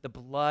was the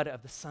blood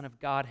of the Son of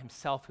God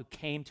himself who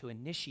came to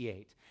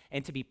initiate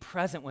and to be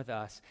present with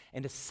us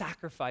and to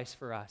sacrifice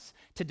for us,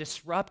 to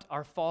disrupt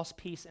our false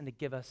peace and to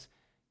give us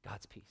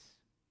God's peace.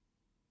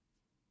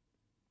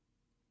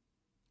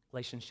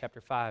 Galatians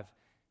chapter 5,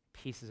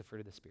 peace is a fruit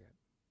of the Spirit.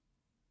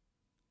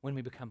 When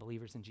we become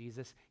believers in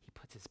Jesus, he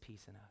puts his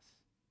peace in us.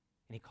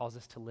 And he calls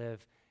us to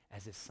live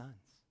as his sons.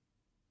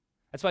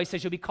 That's why he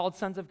says you'll be called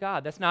sons of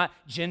God. That's not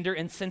gender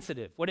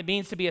insensitive. What it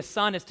means to be a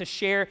son is to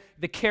share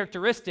the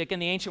characteristic. In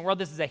the ancient world,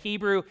 this is a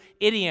Hebrew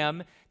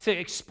idiom to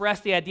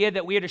express the idea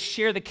that we are to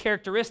share the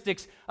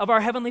characteristics of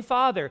our Heavenly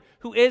Father,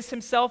 who is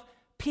himself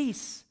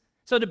peace.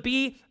 So to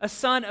be a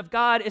son of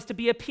God is to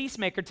be a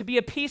peacemaker. To be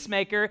a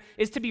peacemaker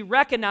is to be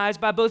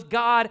recognized by both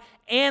God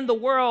and the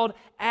world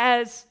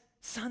as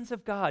sons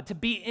of God, to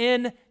be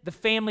in the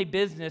family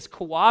business,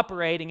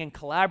 cooperating and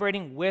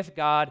collaborating with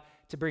God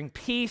to bring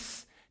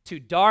peace to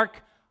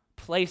dark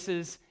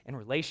places and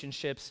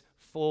relationships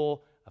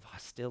full of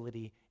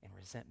hostility and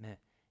resentment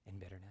and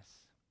bitterness.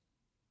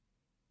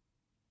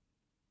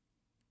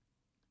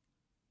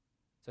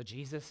 So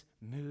Jesus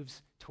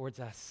moves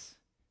towards us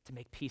to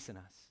make peace in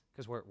us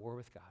because we're at war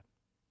with God.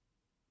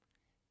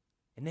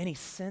 And then he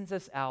sends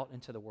us out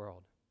into the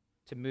world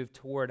to move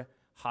toward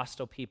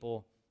hostile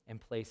people and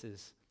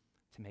places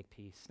to make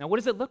peace. Now, what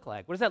does it look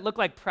like? What does that look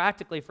like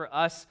practically for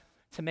us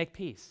to make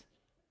peace?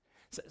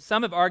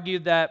 Some have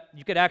argued that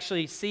you could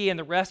actually see in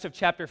the rest of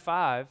chapter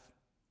 5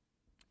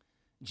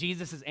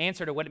 Jesus'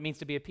 answer to what it means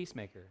to be a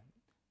peacemaker.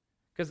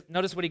 Because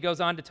notice what he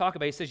goes on to talk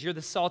about. He says, you're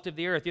the salt of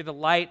the earth. You're the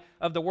light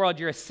of the world.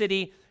 You're a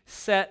city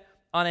set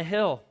on a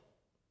hill.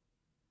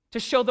 To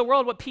show the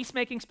world what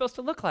peacemaking is supposed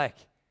to look like.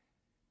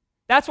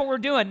 That's what we're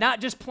doing, not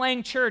just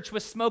playing church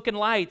with smoke and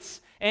lights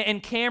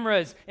and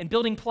cameras and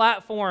building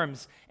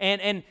platforms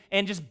and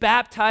just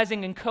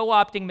baptizing and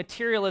co-opting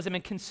materialism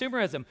and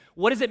consumerism.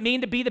 What does it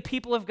mean to be the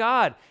people of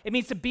God? It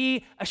means to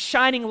be a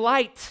shining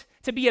light,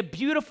 to be a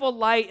beautiful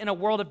light in a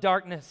world of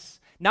darkness,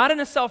 not in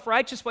a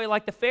self-righteous way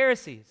like the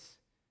Pharisees,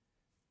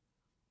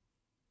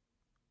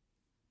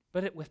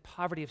 but with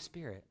poverty of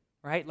spirit,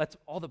 right? Let's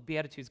all the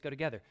Beatitudes go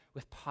together,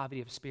 with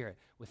poverty of spirit,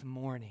 with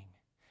mourning,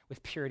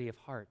 with purity of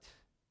heart.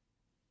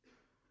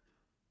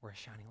 We're a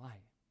shining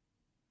light.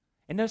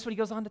 And notice what he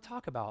goes on to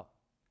talk about,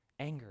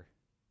 anger.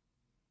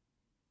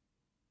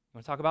 You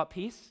want to talk about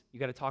peace? You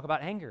got to talk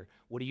about anger.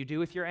 What do you do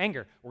with your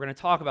anger? We're going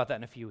to talk about that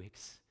in a few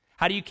weeks.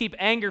 How do you keep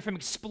anger from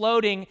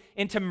exploding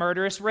into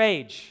murderous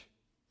rage?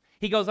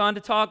 He goes on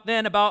to talk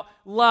then about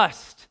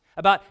lust,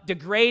 about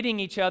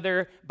degrading each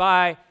other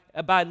by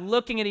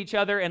looking at each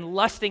other and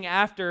lusting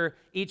after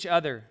each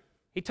other.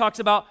 He talks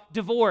about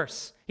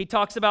divorce. He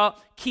talks about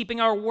keeping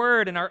our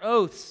word and our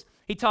oaths.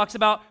 He talks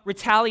about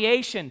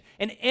retaliation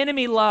and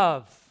enemy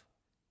love.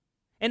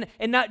 And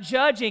not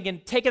judging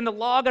and taking the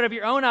log out of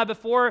your own eye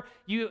before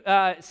you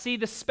see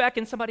the speck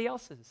in somebody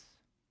else's.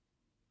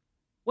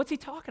 What's he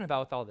talking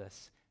about with all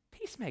this?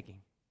 Peacemaking.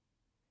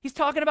 He's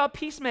talking about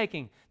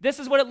peacemaking. This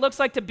is what it looks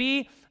like to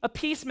be a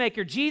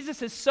peacemaker.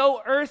 Jesus is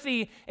so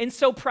earthy and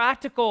so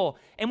practical,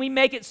 and we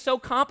make it so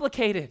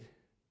complicated.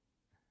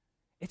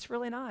 It's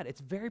really not.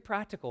 It's very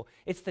practical.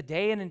 It's the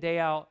day in and day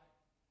out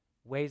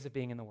ways of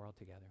being in the world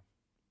together.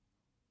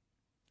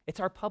 It's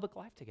our public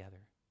life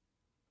together.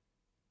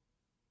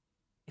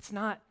 It's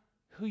not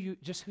who you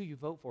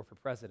vote for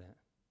president.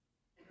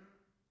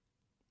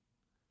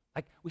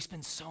 Like, we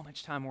spend so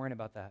much time worrying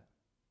about that.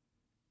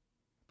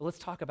 But let's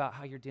talk about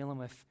how you're dealing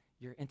with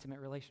your intimate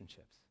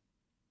relationships.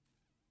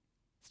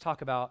 Let's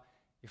talk about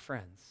your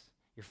friends,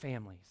 your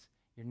families,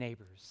 your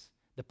neighbors,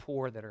 the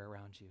poor that are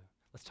around you.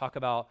 Let's talk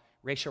about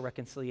racial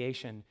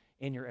reconciliation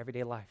in your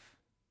everyday life.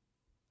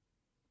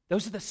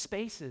 Those are the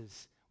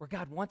spaces where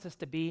God wants us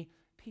to be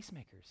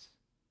peacemakers.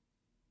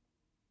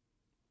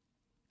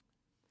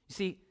 You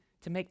see,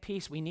 to make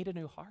peace, we need a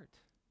new heart.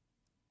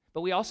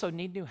 But we also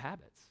need new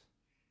habits.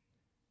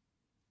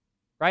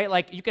 Right?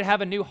 Like, you could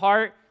have a new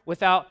heart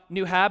without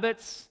new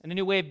habits and a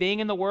new way of being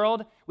in the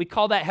world. We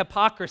call that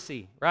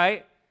hypocrisy,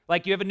 right?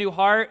 Like, you have a new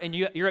heart and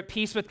you're at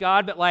peace with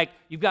God, but like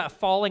you've got a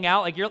falling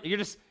out. Like,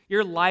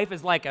 your life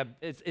is like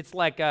it's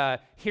like a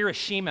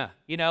Hiroshima,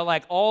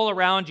 like all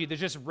around you. There's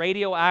just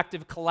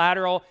radioactive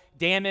collateral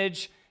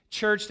damage.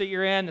 Church that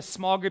you're in, the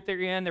small group that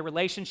you're in, the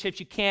relationships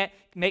you can't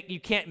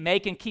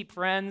make and keep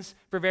friends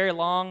for very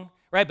long,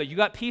 right? But you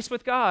got peace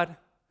with God.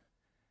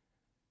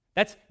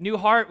 That's new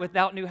heart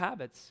without new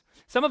habits.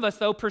 Some of us,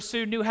 though,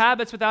 pursue new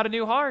habits without a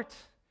new heart.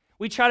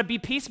 We try to be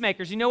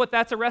peacemakers. You know what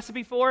that's a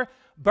recipe for?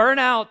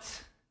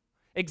 Burnout,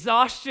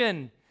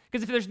 exhaustion.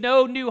 Because if there's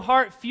no new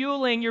heart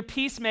fueling your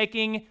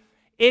peacemaking,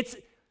 it's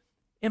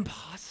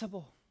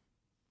impossible.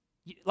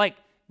 Like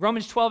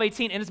Romans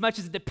 12:18, inasmuch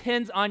as it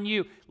depends on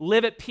you,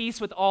 live at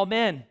peace with all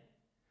men.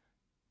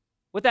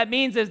 What that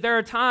means is there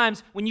are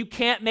times when you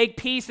can't make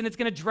peace and it's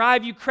going to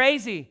drive you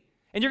crazy.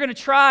 And you're going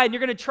to try, and you're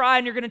going to try,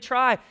 and you're going to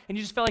try, and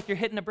you just feel like you're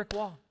hitting a brick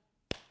wall.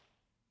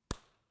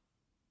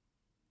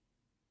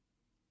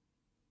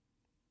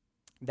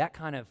 That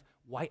kind of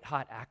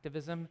white-hot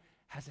activism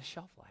has a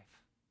shelf life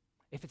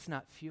if it's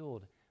not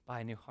fueled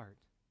by a new heart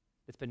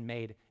that's been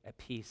made at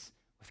peace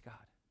with God.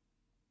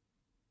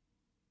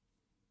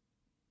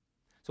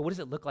 So what does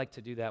it look like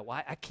to do that?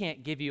 Well, I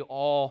can't give you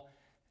all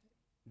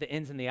the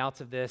ins and the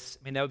outs of this.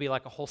 I mean, that would be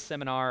like a whole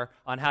seminar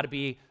on how to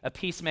be a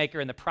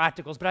peacemaker and the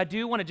practicals, but I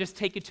do want to just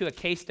take you to a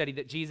case study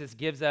that Jesus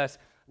gives us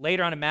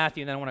later on in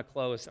Matthew, and then I want to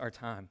close our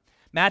time.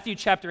 Matthew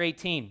chapter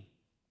 18.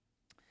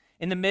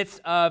 In the midst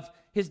of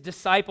his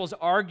disciples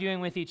arguing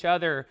with each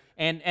other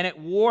and at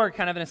war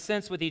kind of in a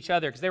sense with each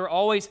other because they were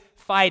always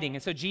fighting.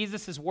 And so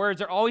Jesus'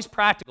 words are always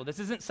practical. This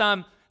isn't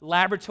some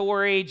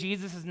laboratory.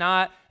 Jesus is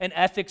not an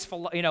ethics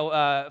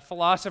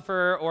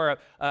philosopher or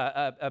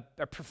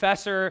a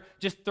professor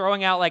just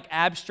throwing out like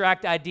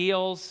abstract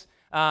ideals.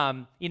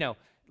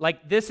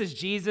 Like this is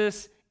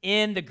Jesus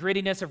in the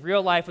grittiness of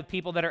real life with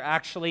people that are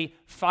actually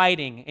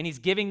fighting. And he's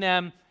giving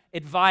them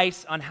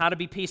advice on how to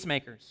be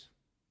peacemakers.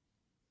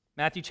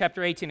 Matthew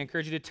chapter 18, I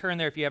encourage you to turn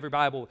there if you have your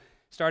Bible,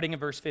 starting in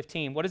verse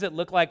 15. What does it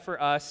look like for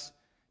us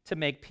to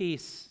make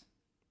peace?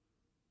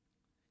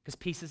 Because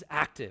peace is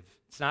active.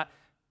 It's not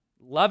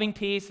loving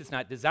peace. It's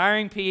not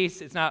desiring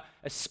peace. It's not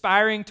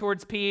aspiring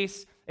towards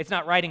peace. It's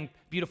not writing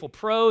beautiful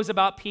prose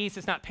about peace.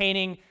 It's not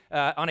painting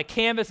on a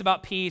canvas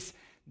about peace.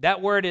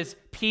 That word is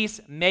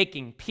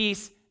peacemaking,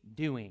 peace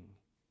doing.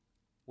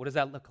 What does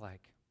that look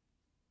like?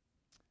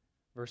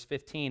 Verse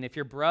 15, if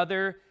your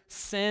brother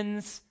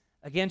sins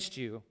against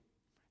you,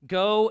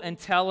 go and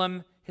tell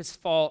him his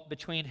fault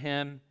between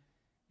him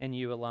and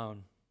you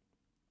alone.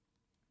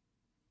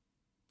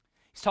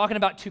 He's talking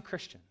about two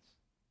Christians.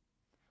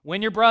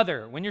 When your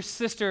brother, when your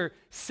sister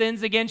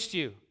sins against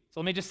you. So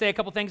let me just say a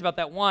couple things about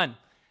that. One,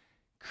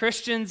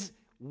 Christians,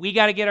 we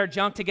got to get our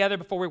junk together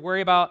before we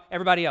worry about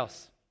everybody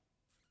else.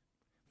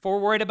 Before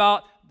we're worried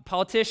about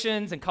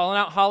politicians and calling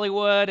out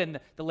Hollywood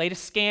and the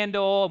latest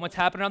scandal and what's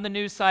happening on the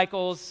news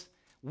cycles,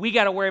 we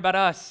got to worry about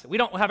us. We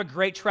don't have a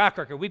great track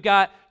record. We've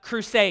got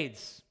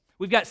crusades.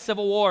 We've got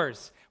civil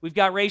wars. We've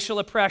got racial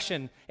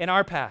oppression in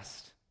our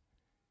past.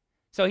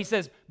 So he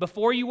says,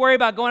 before you worry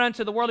about going out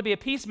into the world to be a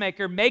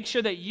peacemaker, make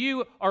sure that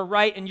you are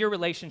right in your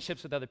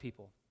relationships with other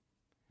people.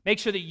 Make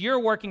sure that you're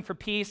working for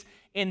peace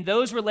in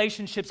those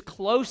relationships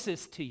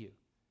closest to you,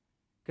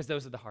 because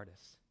those are the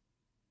hardest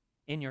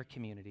in your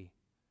community,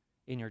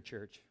 in your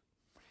church.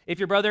 If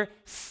your brother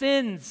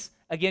sins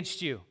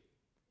against you,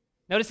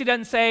 notice he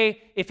doesn't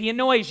say if he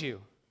annoys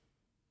you,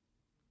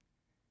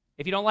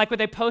 if you don't like what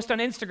they post on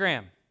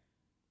Instagram,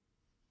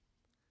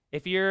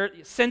 if you're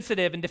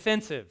sensitive and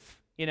defensive,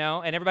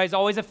 and everybody's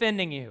always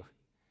offending you.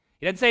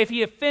 He doesn't say if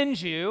he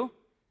offends you.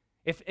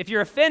 If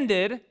you're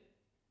offended,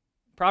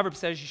 Proverbs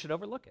says you should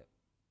overlook it.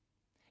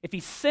 If he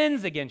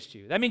sins against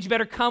you, that means you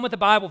better come with a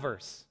Bible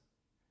verse.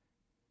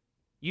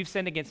 You've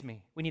sinned against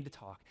me. We need to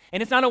talk.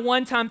 And it's not a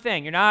one-time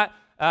thing. You're not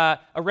a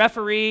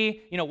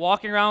referee,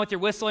 walking around with your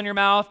whistle in your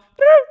mouth.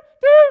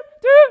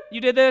 You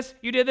did this,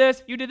 you did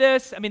this, you did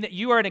this. I mean,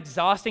 you are an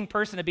exhausting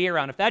person to be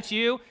around. If that's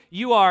you,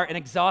 you are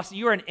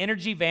an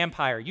energy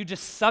vampire. You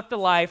just suck the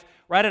life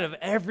right out of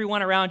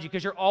everyone around you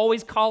because you're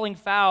always calling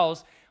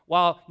fouls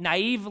while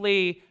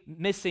naively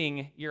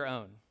missing your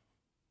own.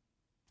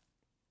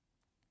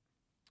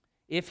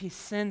 If he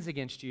sins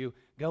against you,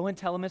 go and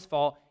tell him his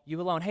fault, you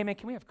alone. Hey man,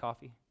 can we have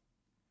coffee?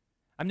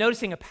 I'm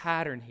noticing a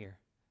pattern here.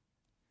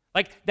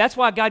 That's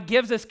why God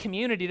gives us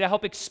community to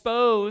help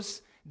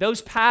expose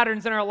those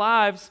patterns in our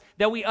lives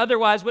that we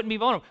otherwise wouldn't be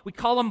vulnerable. We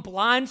call them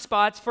blind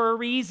spots for a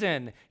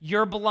reason.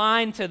 You're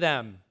blind to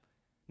them.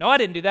 No, I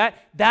didn't do that.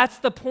 That's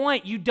the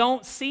point. You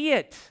don't see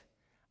it.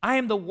 I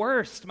am the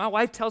worst. My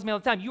wife tells me all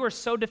the time, you are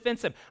so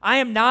defensive. I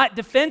am not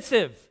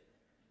defensive.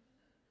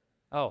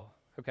 Oh,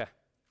 okay.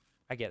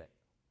 I get it.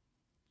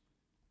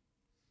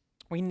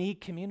 We need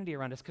community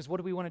around us because what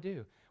do we want to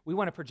do? We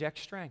want to project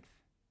strength.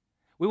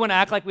 We want to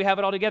act like we have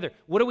it all together.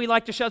 What do we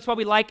like to show? That's why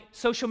we like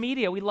social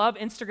media. We love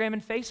Instagram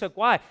and Facebook.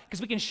 Why? Because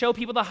we can show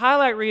people the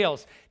highlight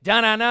reels.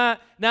 Da-na-na,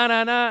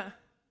 na-na-na.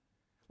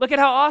 Look at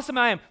how awesome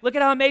I am. Look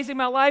at how amazing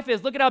my life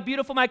is. Look at how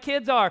beautiful my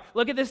kids are.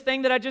 Look at this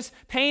thing that I just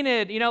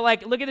painted.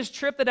 Look at this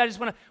trip that I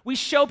just want to. We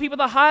show people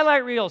the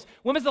highlight reels.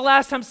 When was the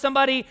last time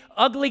somebody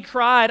ugly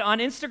cried on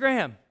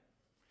Instagram?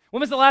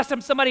 When was the last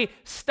time somebody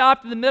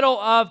stopped in the middle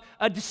of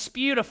a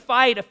dispute, a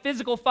fight, a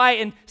physical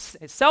fight, and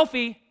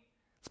selfie?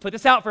 Let's put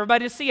this out for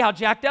everybody to see how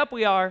jacked up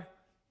we are.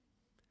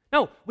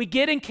 No, we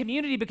get in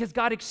community because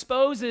God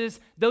exposes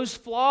those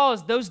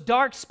flaws, those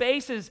dark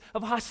spaces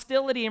of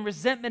hostility and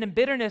resentment and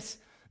bitterness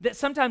that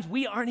sometimes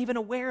we aren't even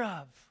aware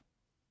of.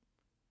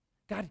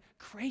 God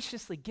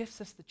graciously gifts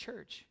us the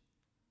church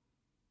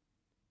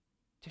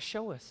to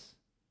show us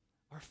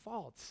our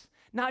faults.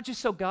 Not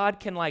just so God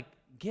can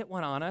get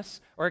one on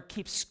us or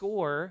keep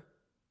score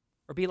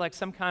or be like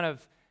some kind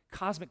of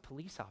cosmic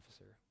police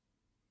officer,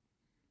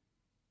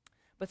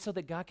 but so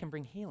that God can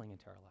bring healing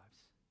into our lives.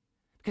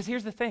 Because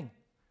here's the thing.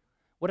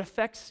 What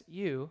affects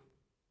you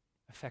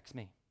affects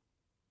me.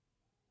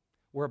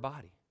 We're a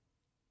body,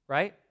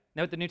 right?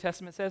 Know what the New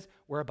Testament says?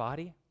 We're a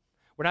body.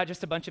 We're not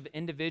just a bunch of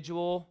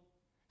individual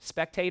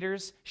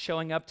spectators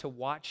showing up to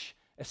watch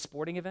a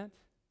sporting event.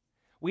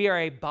 We are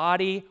a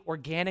body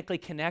organically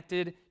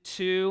connected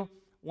to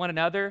one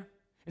another.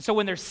 And so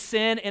when there's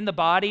sin in the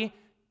body,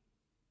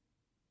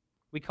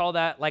 we call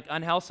that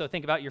unhealth. So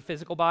think about your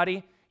physical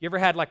body. You ever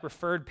had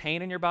referred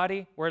pain in your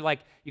body where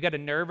you got a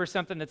nerve or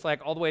something that's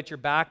all the way at your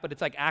back, but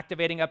it's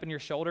activating up in your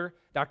shoulder?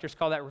 Doctors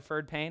call that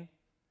referred pain.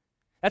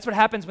 That's what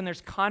happens when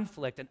there's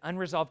conflict, an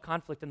unresolved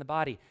conflict in the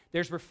body.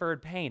 There's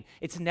referred pain.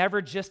 It's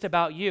never just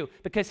about you.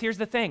 Because here's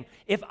the thing.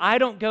 If I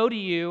don't go to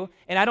you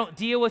and I don't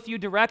deal with you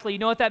directly, you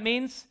know what that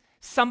means?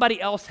 Somebody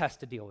else has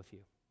to deal with you.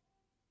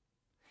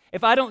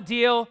 If I don't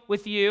deal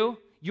with you,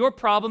 your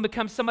problem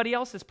becomes somebody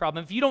else's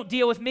problem. If you don't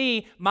deal with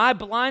me, my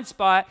blind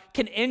spot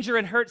can injure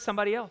and hurt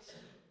somebody else.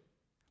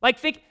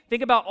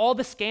 Think about all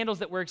the scandals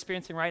that we're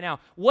experiencing right now.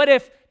 What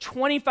if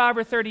 25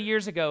 or 30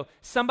 years ago,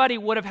 somebody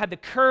would have had the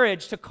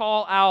courage to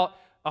call out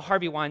a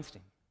Harvey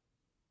Weinstein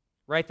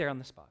right there on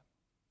the spot?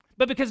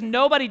 But because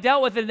nobody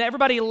dealt with it and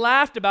everybody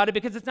laughed about it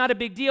because it's not a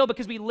big deal,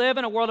 because we live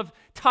in a world of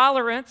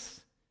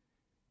tolerance,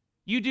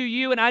 you do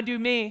you and I do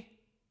me.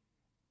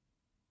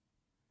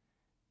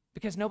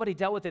 Because nobody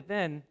dealt with it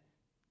then,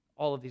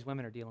 all of these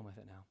women are dealing with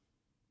it now.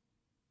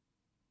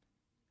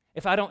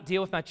 If I don't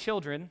deal with my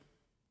children,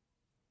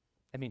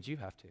 that means you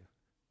have to.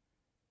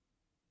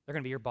 They're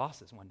going to be your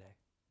bosses one day.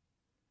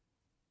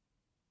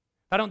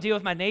 If I don't deal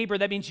with my neighbor,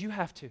 that means you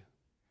have to.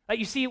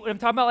 You see what I'm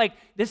talking about?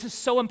 This is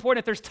so important.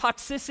 If there's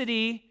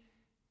toxicity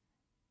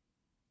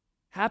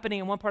happening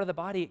in one part of the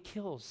body, it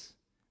kills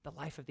the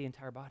life of the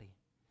entire body.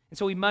 And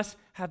so we must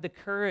have the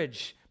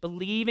courage,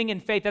 believing in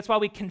faith. That's why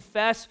we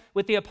confess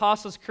with the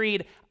Apostles'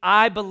 Creed,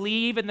 I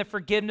believe in the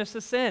forgiveness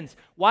of sins.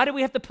 Why do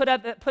we have to put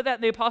that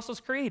in the Apostles'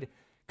 Creed?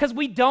 Because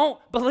we don't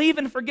believe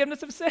in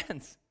forgiveness of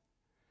sins.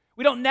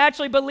 We don't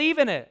naturally believe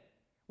in it.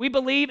 We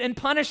believe in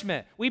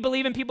punishment. We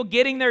believe in people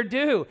getting their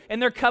due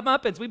and their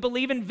comeuppance. We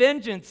believe in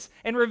vengeance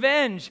and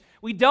revenge.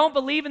 We don't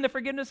believe in the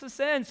forgiveness of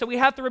sins, so we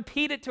have to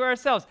repeat it to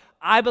ourselves.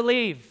 I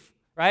believe,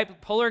 right?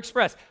 Polar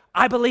Express.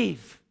 I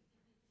believe.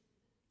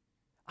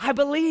 I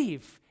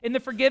believe in the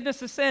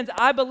forgiveness of sins.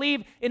 I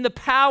believe in the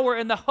power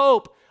and the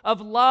hope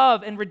of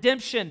love and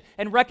redemption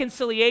and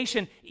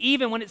reconciliation,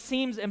 even when it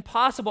seems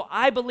impossible.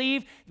 I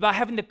believe by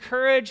having the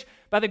courage,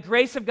 by the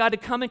grace of God to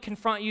come and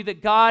confront you,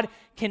 that God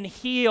can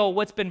heal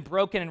what's been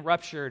broken and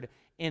ruptured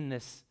in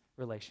this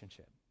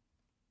relationship.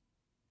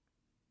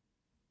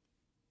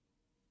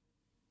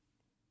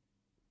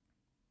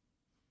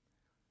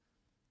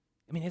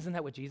 I mean, isn't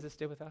that what Jesus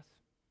did with us?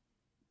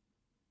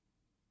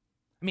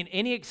 I mean,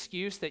 any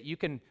excuse that you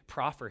can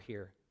proffer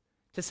here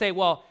to say,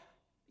 well,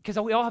 because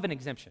we all have an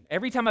exemption.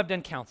 Every time I've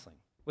done counseling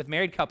with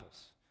married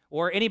couples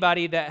or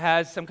anybody that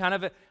has some kind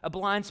of a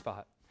blind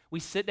spot, We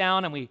sit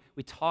down and we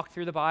talk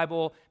through the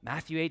Bible.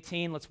 Matthew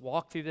 18, let's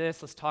walk through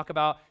this. Let's talk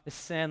about the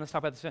sin. Let's talk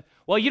about the sin.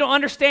 Well, you don't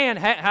understand.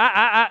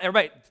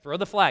 Everybody, throw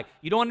the flag.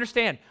 You don't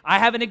understand. I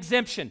have an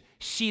exemption.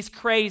 She's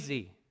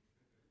crazy.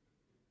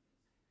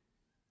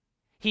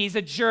 He's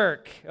a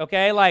jerk,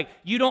 okay? Like,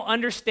 you don't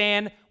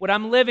understand what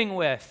I'm living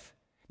with.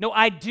 No,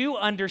 I do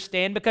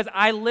understand because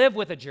I live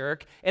with a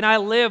jerk, and I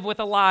live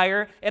with a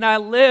liar, and I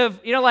live,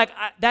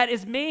 that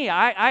is me.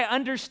 I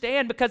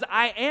understand because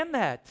I am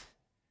that.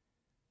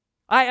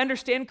 I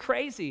understand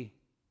crazy,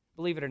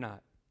 believe it or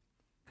not,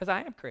 because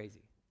I am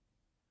crazy.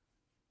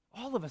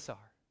 All of us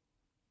are.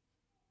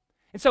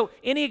 And so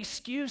any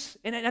excuse,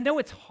 and I know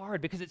it's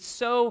hard because it's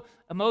so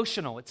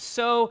emotional, it's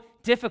so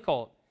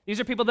difficult. These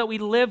are people that we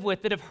live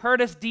with that have hurt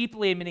us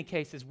deeply in many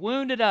cases,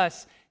 wounded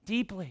us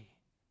deeply.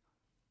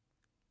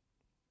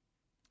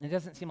 And it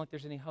doesn't seem like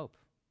there's any hope.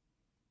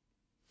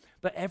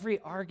 But every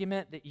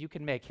argument that you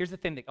can make, here's the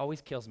thing that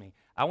always kills me.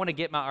 I want to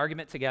get my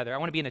argument together. I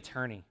want to be an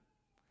attorney.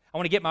 I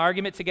want to get my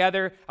argument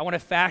together. I want to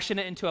fashion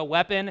it into a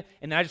weapon,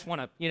 and then I just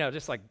want to,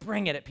 just like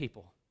bring it at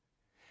people.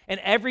 And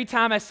every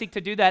time I seek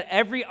to do that,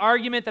 every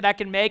argument that I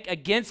can make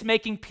against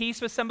making peace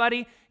with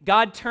somebody,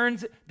 God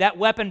turns that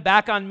weapon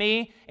back on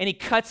me, and he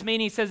cuts me,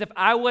 and he says, if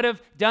I would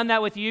have done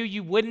that with you,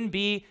 you wouldn't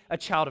be a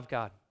child of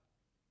God.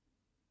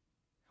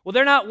 Well,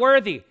 they're not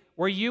worthy.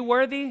 Were you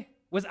worthy?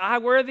 Was I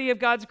worthy of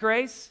God's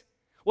grace?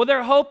 Well,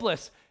 they're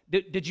hopeless.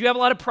 Did you have a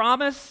lot of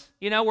promise?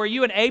 Were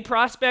you an A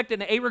prospect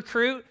and an A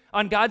recruit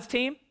on God's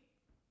team?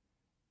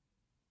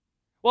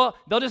 Well,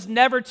 they'll just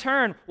never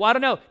turn. Well, I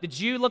don't know. Did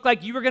you look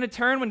like you were going to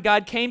turn when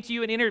God came to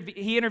you and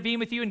he intervened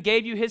with you and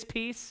gave you his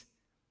peace?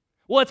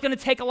 Well, it's going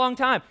to take a long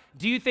time.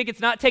 Do you think it's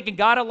not taking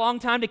God a long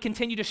time to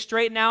continue to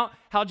straighten out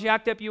how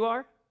jacked up you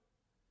are?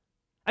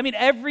 I mean,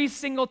 every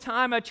single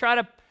time I try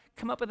to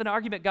come up with an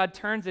argument, God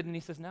turns it and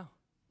he says, no.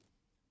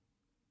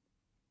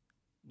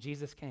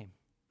 Jesus came.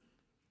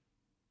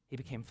 He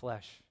became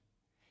flesh.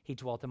 He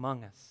dwelt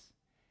among us.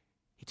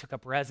 He took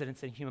up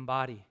residence in a human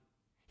body.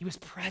 He was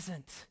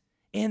present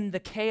in the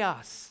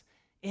chaos,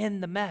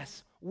 in the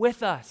mess,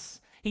 with us.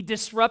 He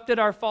disrupted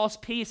our false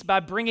peace by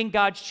bringing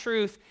God's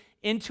truth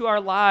into our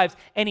lives,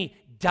 and he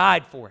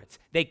died for it.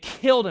 They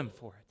killed him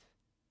for it.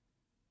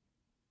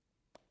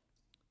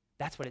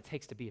 That's what it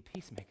takes to be a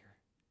peacemaker.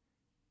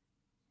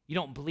 You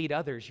don't bleed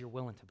others, you're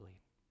willing to bleed.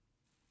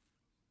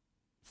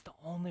 It's the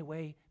only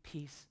way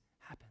peace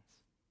happens.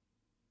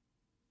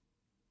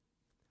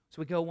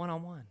 So we go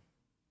one-on-one.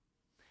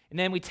 And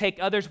then we take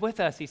others with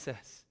us, he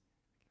says.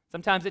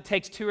 Sometimes it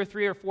takes 2 or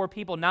 3 or 4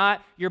 people,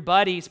 not your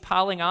buddies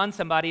piling on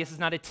somebody. This is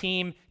not a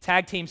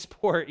tag team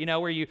sport,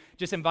 where you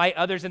just invite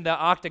others in the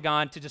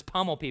octagon to just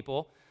pummel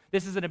people.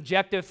 This is an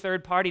objective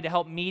third party to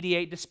help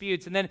mediate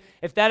disputes. And then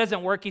if that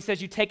doesn't work, he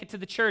says you take it to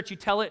the church. You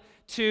tell it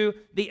to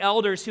the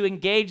elders who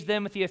engage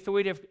them with the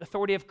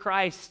authority of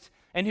Christ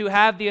and who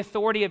have the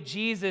authority of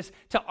Jesus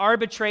to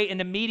arbitrate and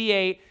to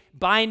mediate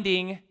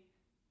binding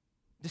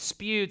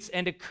disputes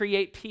and to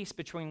create peace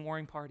between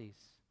warring parties.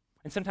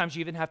 And sometimes you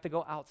even have to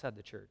go outside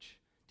the church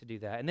to do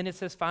that. And then it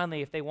says,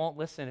 finally, if they won't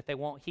listen, if they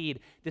won't heed,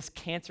 this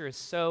cancer is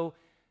so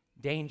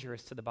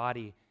dangerous to the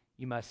body,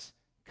 you must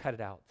cut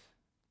it out.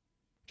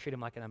 Treat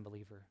them like an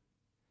unbeliever.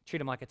 Treat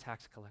them like a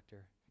tax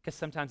collector. Because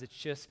sometimes it's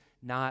just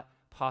not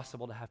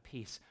possible to have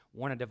peace.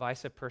 Warn a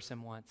divisive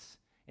person once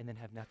and then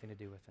have nothing to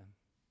do with them.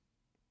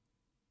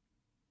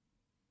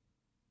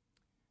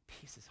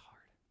 Peace is hard.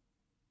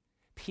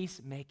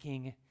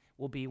 Peacemaking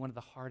will be one of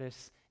the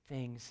hardest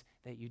things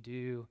that you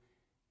do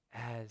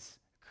as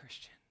a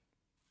Christian.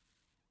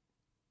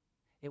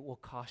 It will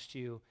cost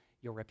you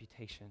your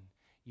reputation.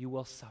 You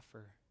will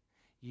suffer.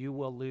 You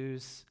will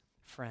lose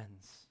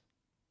friends.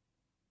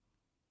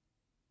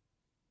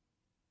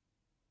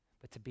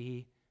 But to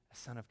be a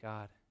son of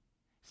God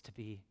is to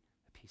be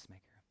a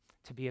peacemaker.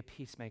 To be a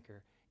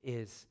peacemaker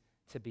is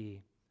to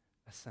be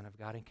a son of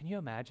God. And can you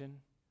imagine,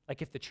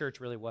 like, if the church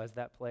really was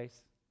that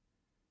place?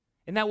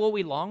 Isn't that what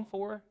we long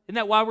for? Isn't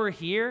that why we're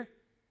here?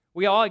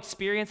 We all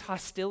experience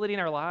hostility in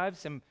our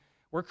lives, and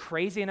we're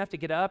crazy enough to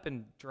get up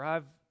and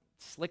drive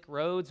slick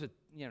roads with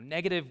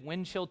negative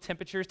wind chill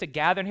temperatures to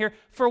gather in here.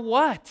 For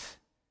what?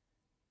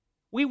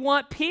 We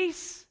want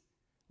peace.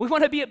 We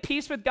want to be at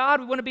peace with God.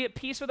 We want to be at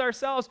peace with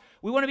ourselves.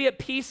 We want to be at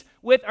peace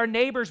with our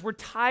neighbors. We're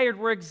tired.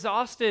 We're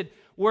exhausted.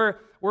 We're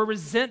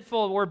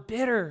resentful. We're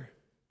bitter.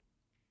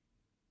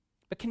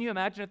 But can you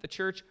imagine if the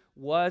church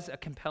was a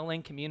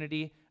compelling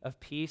community of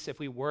peace, if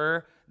we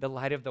were the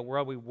light of the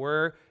world, we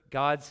were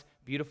God's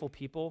beautiful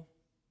people?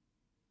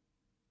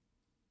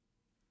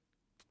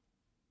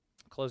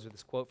 I'll close with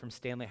this quote from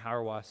Stanley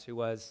Hauerwas,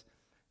 who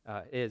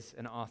is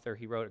an author.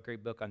 He wrote a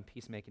great book on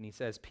peacemaking. He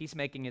says,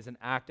 peacemaking is an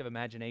act of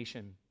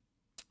imagination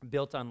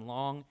built on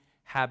long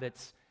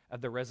habits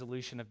of the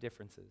resolution of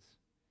differences.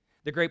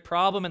 The great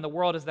problem in the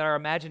world is that our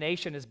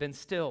imagination has been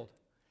stilled,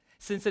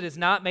 since it is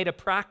not made a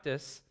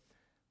practice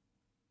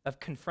of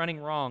confronting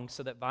wrong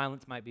so that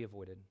violence might be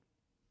avoided.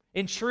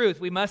 In truth,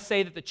 we must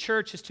say that the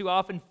church has too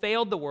often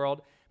failed the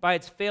world by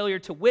its failure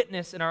to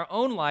witness in our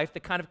own life the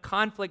kind of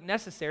conflict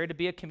necessary to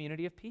be a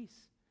community of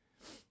peace.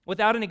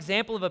 Without an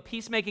example of a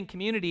peacemaking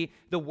community,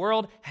 the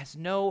world has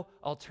no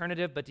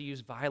alternative but to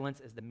use violence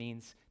as the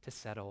means to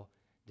settle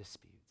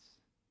disputes.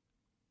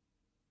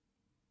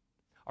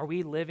 Are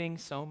we living,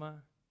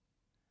 Soma,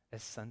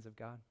 as sons of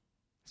God,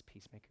 as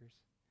peacemakers?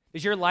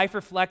 Does your life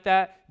reflect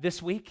that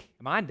this week?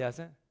 Mine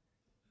doesn't.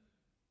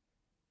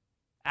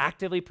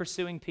 Actively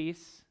pursuing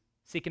peace,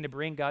 seeking to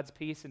bring God's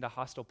peace into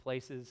hostile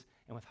places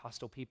and with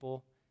hostile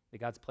people that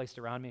God's placed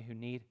around me who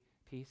need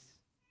peace?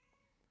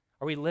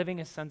 Are we living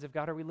as sons of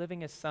God? Are we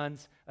living as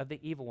sons of the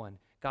evil one?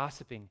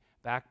 Gossiping,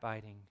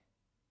 backbiting,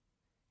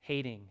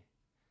 hating,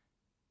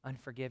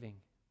 unforgiving,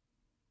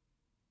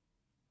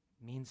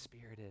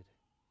 mean-spirited,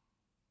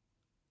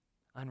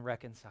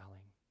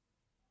 unreconciling,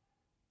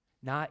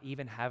 not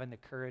even having the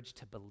courage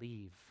to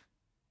believe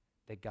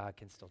that God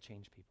can still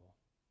change people.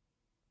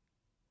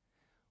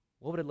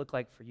 What would it look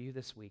like for you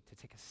this week to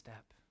take a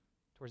step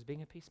towards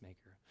being a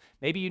peacemaker?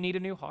 Maybe you need a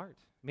new heart.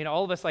 I mean,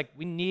 all of us,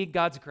 we need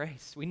God's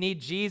grace. We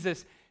need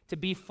Jesus to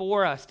be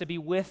for us, to be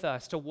with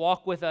us, to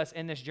walk with us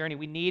in this journey.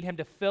 We need him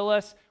to fill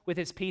us with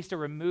his peace, to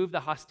remove the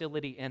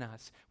hostility in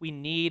us. We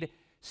need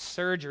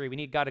surgery. We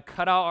need God to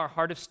cut out our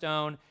heart of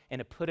stone and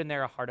to put in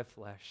there a heart of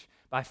flesh.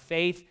 By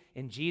faith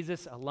in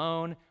Jesus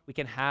alone, we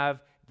can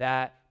have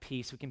that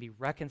peace. We can be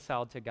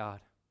reconciled to God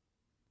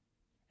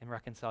and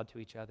reconciled to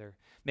each other.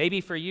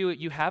 Maybe for you,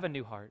 you have a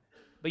new heart,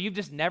 but you've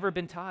just never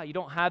been taught. You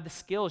don't have the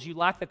skills. You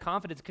lack the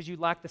confidence because you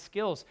lack the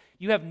skills.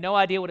 You have no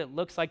idea what it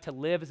looks like to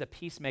live as a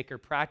peacemaker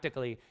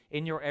practically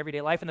in your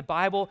everyday life. And the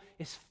Bible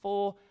is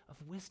full of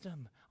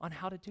wisdom on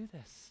how to do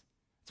this.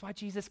 That's why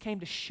Jesus came,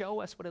 to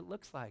show us what it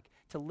looks like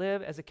to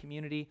live as a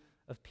community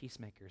of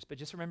peacemakers. But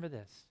just remember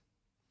this: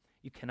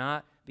 you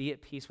cannot be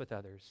at peace with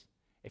others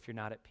if you're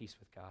not at peace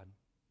with God.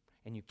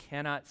 And you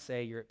cannot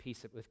say you're at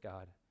peace with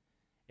God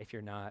if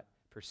you're not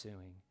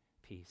pursuing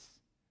peace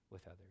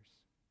with others.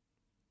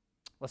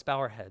 Let's bow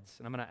our heads,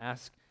 and I'm going to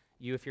ask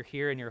you, if you're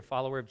here and you're a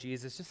follower of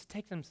Jesus, just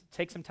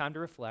take some time to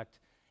reflect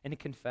and to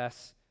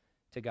confess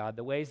to God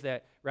the ways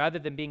that rather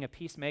than being a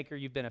peacemaker,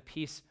 you've been a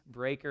peace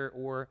breaker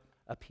or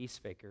a peace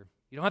faker.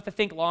 You don't have to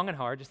think long and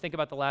hard. Just think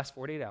about the last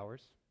 48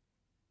 hours.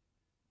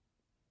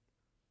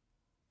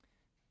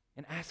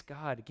 And ask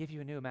God to give you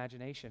a new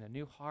imagination, a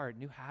new heart,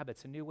 new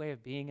habits, a new way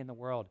of being in the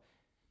world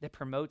that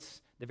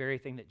promotes the very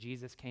thing that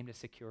Jesus came to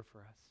secure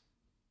for us.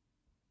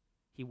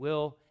 He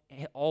will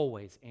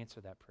always answer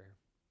that prayer.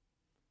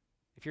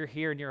 If you're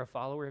here and you're a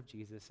follower of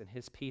Jesus and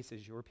his peace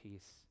is your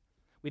peace,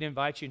 we'd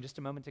invite you in just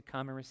a moment to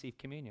come and receive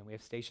communion. We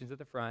have stations at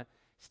the front,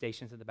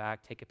 stations at the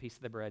back. Take a piece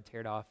of the bread,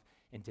 tear it off,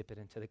 and dip it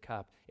into the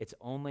cup. It's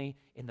only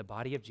in the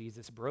body of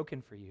Jesus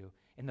broken for you,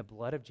 in the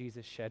blood of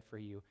Jesus shed for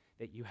you,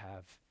 that you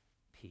have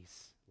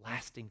peace,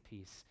 lasting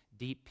peace,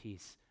 deep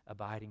peace,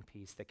 abiding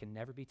peace that can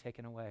never be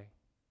taken away.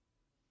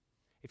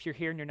 If you're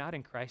here and you're not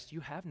in Christ,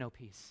 you have no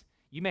peace.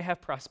 You may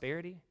have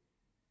prosperity.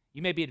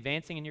 You may be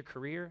advancing in your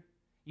career.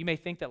 You may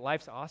think that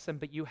life's awesome,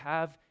 but you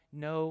have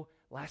no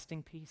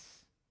lasting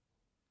peace.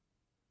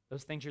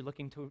 Those things you're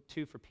looking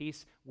to for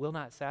peace will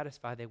not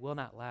satisfy. They will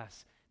not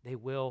last. They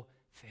will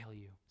fail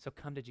you. So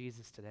come to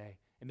Jesus today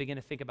and begin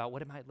to think about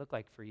what it might look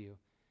like for you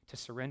to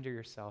surrender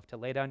yourself, to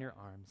lay down your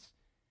arms,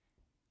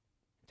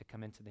 to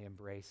come into the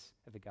embrace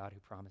of the God who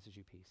promises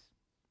you peace.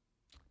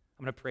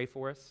 I'm going to pray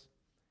for us,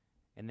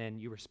 and then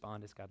you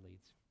respond as God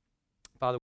leads.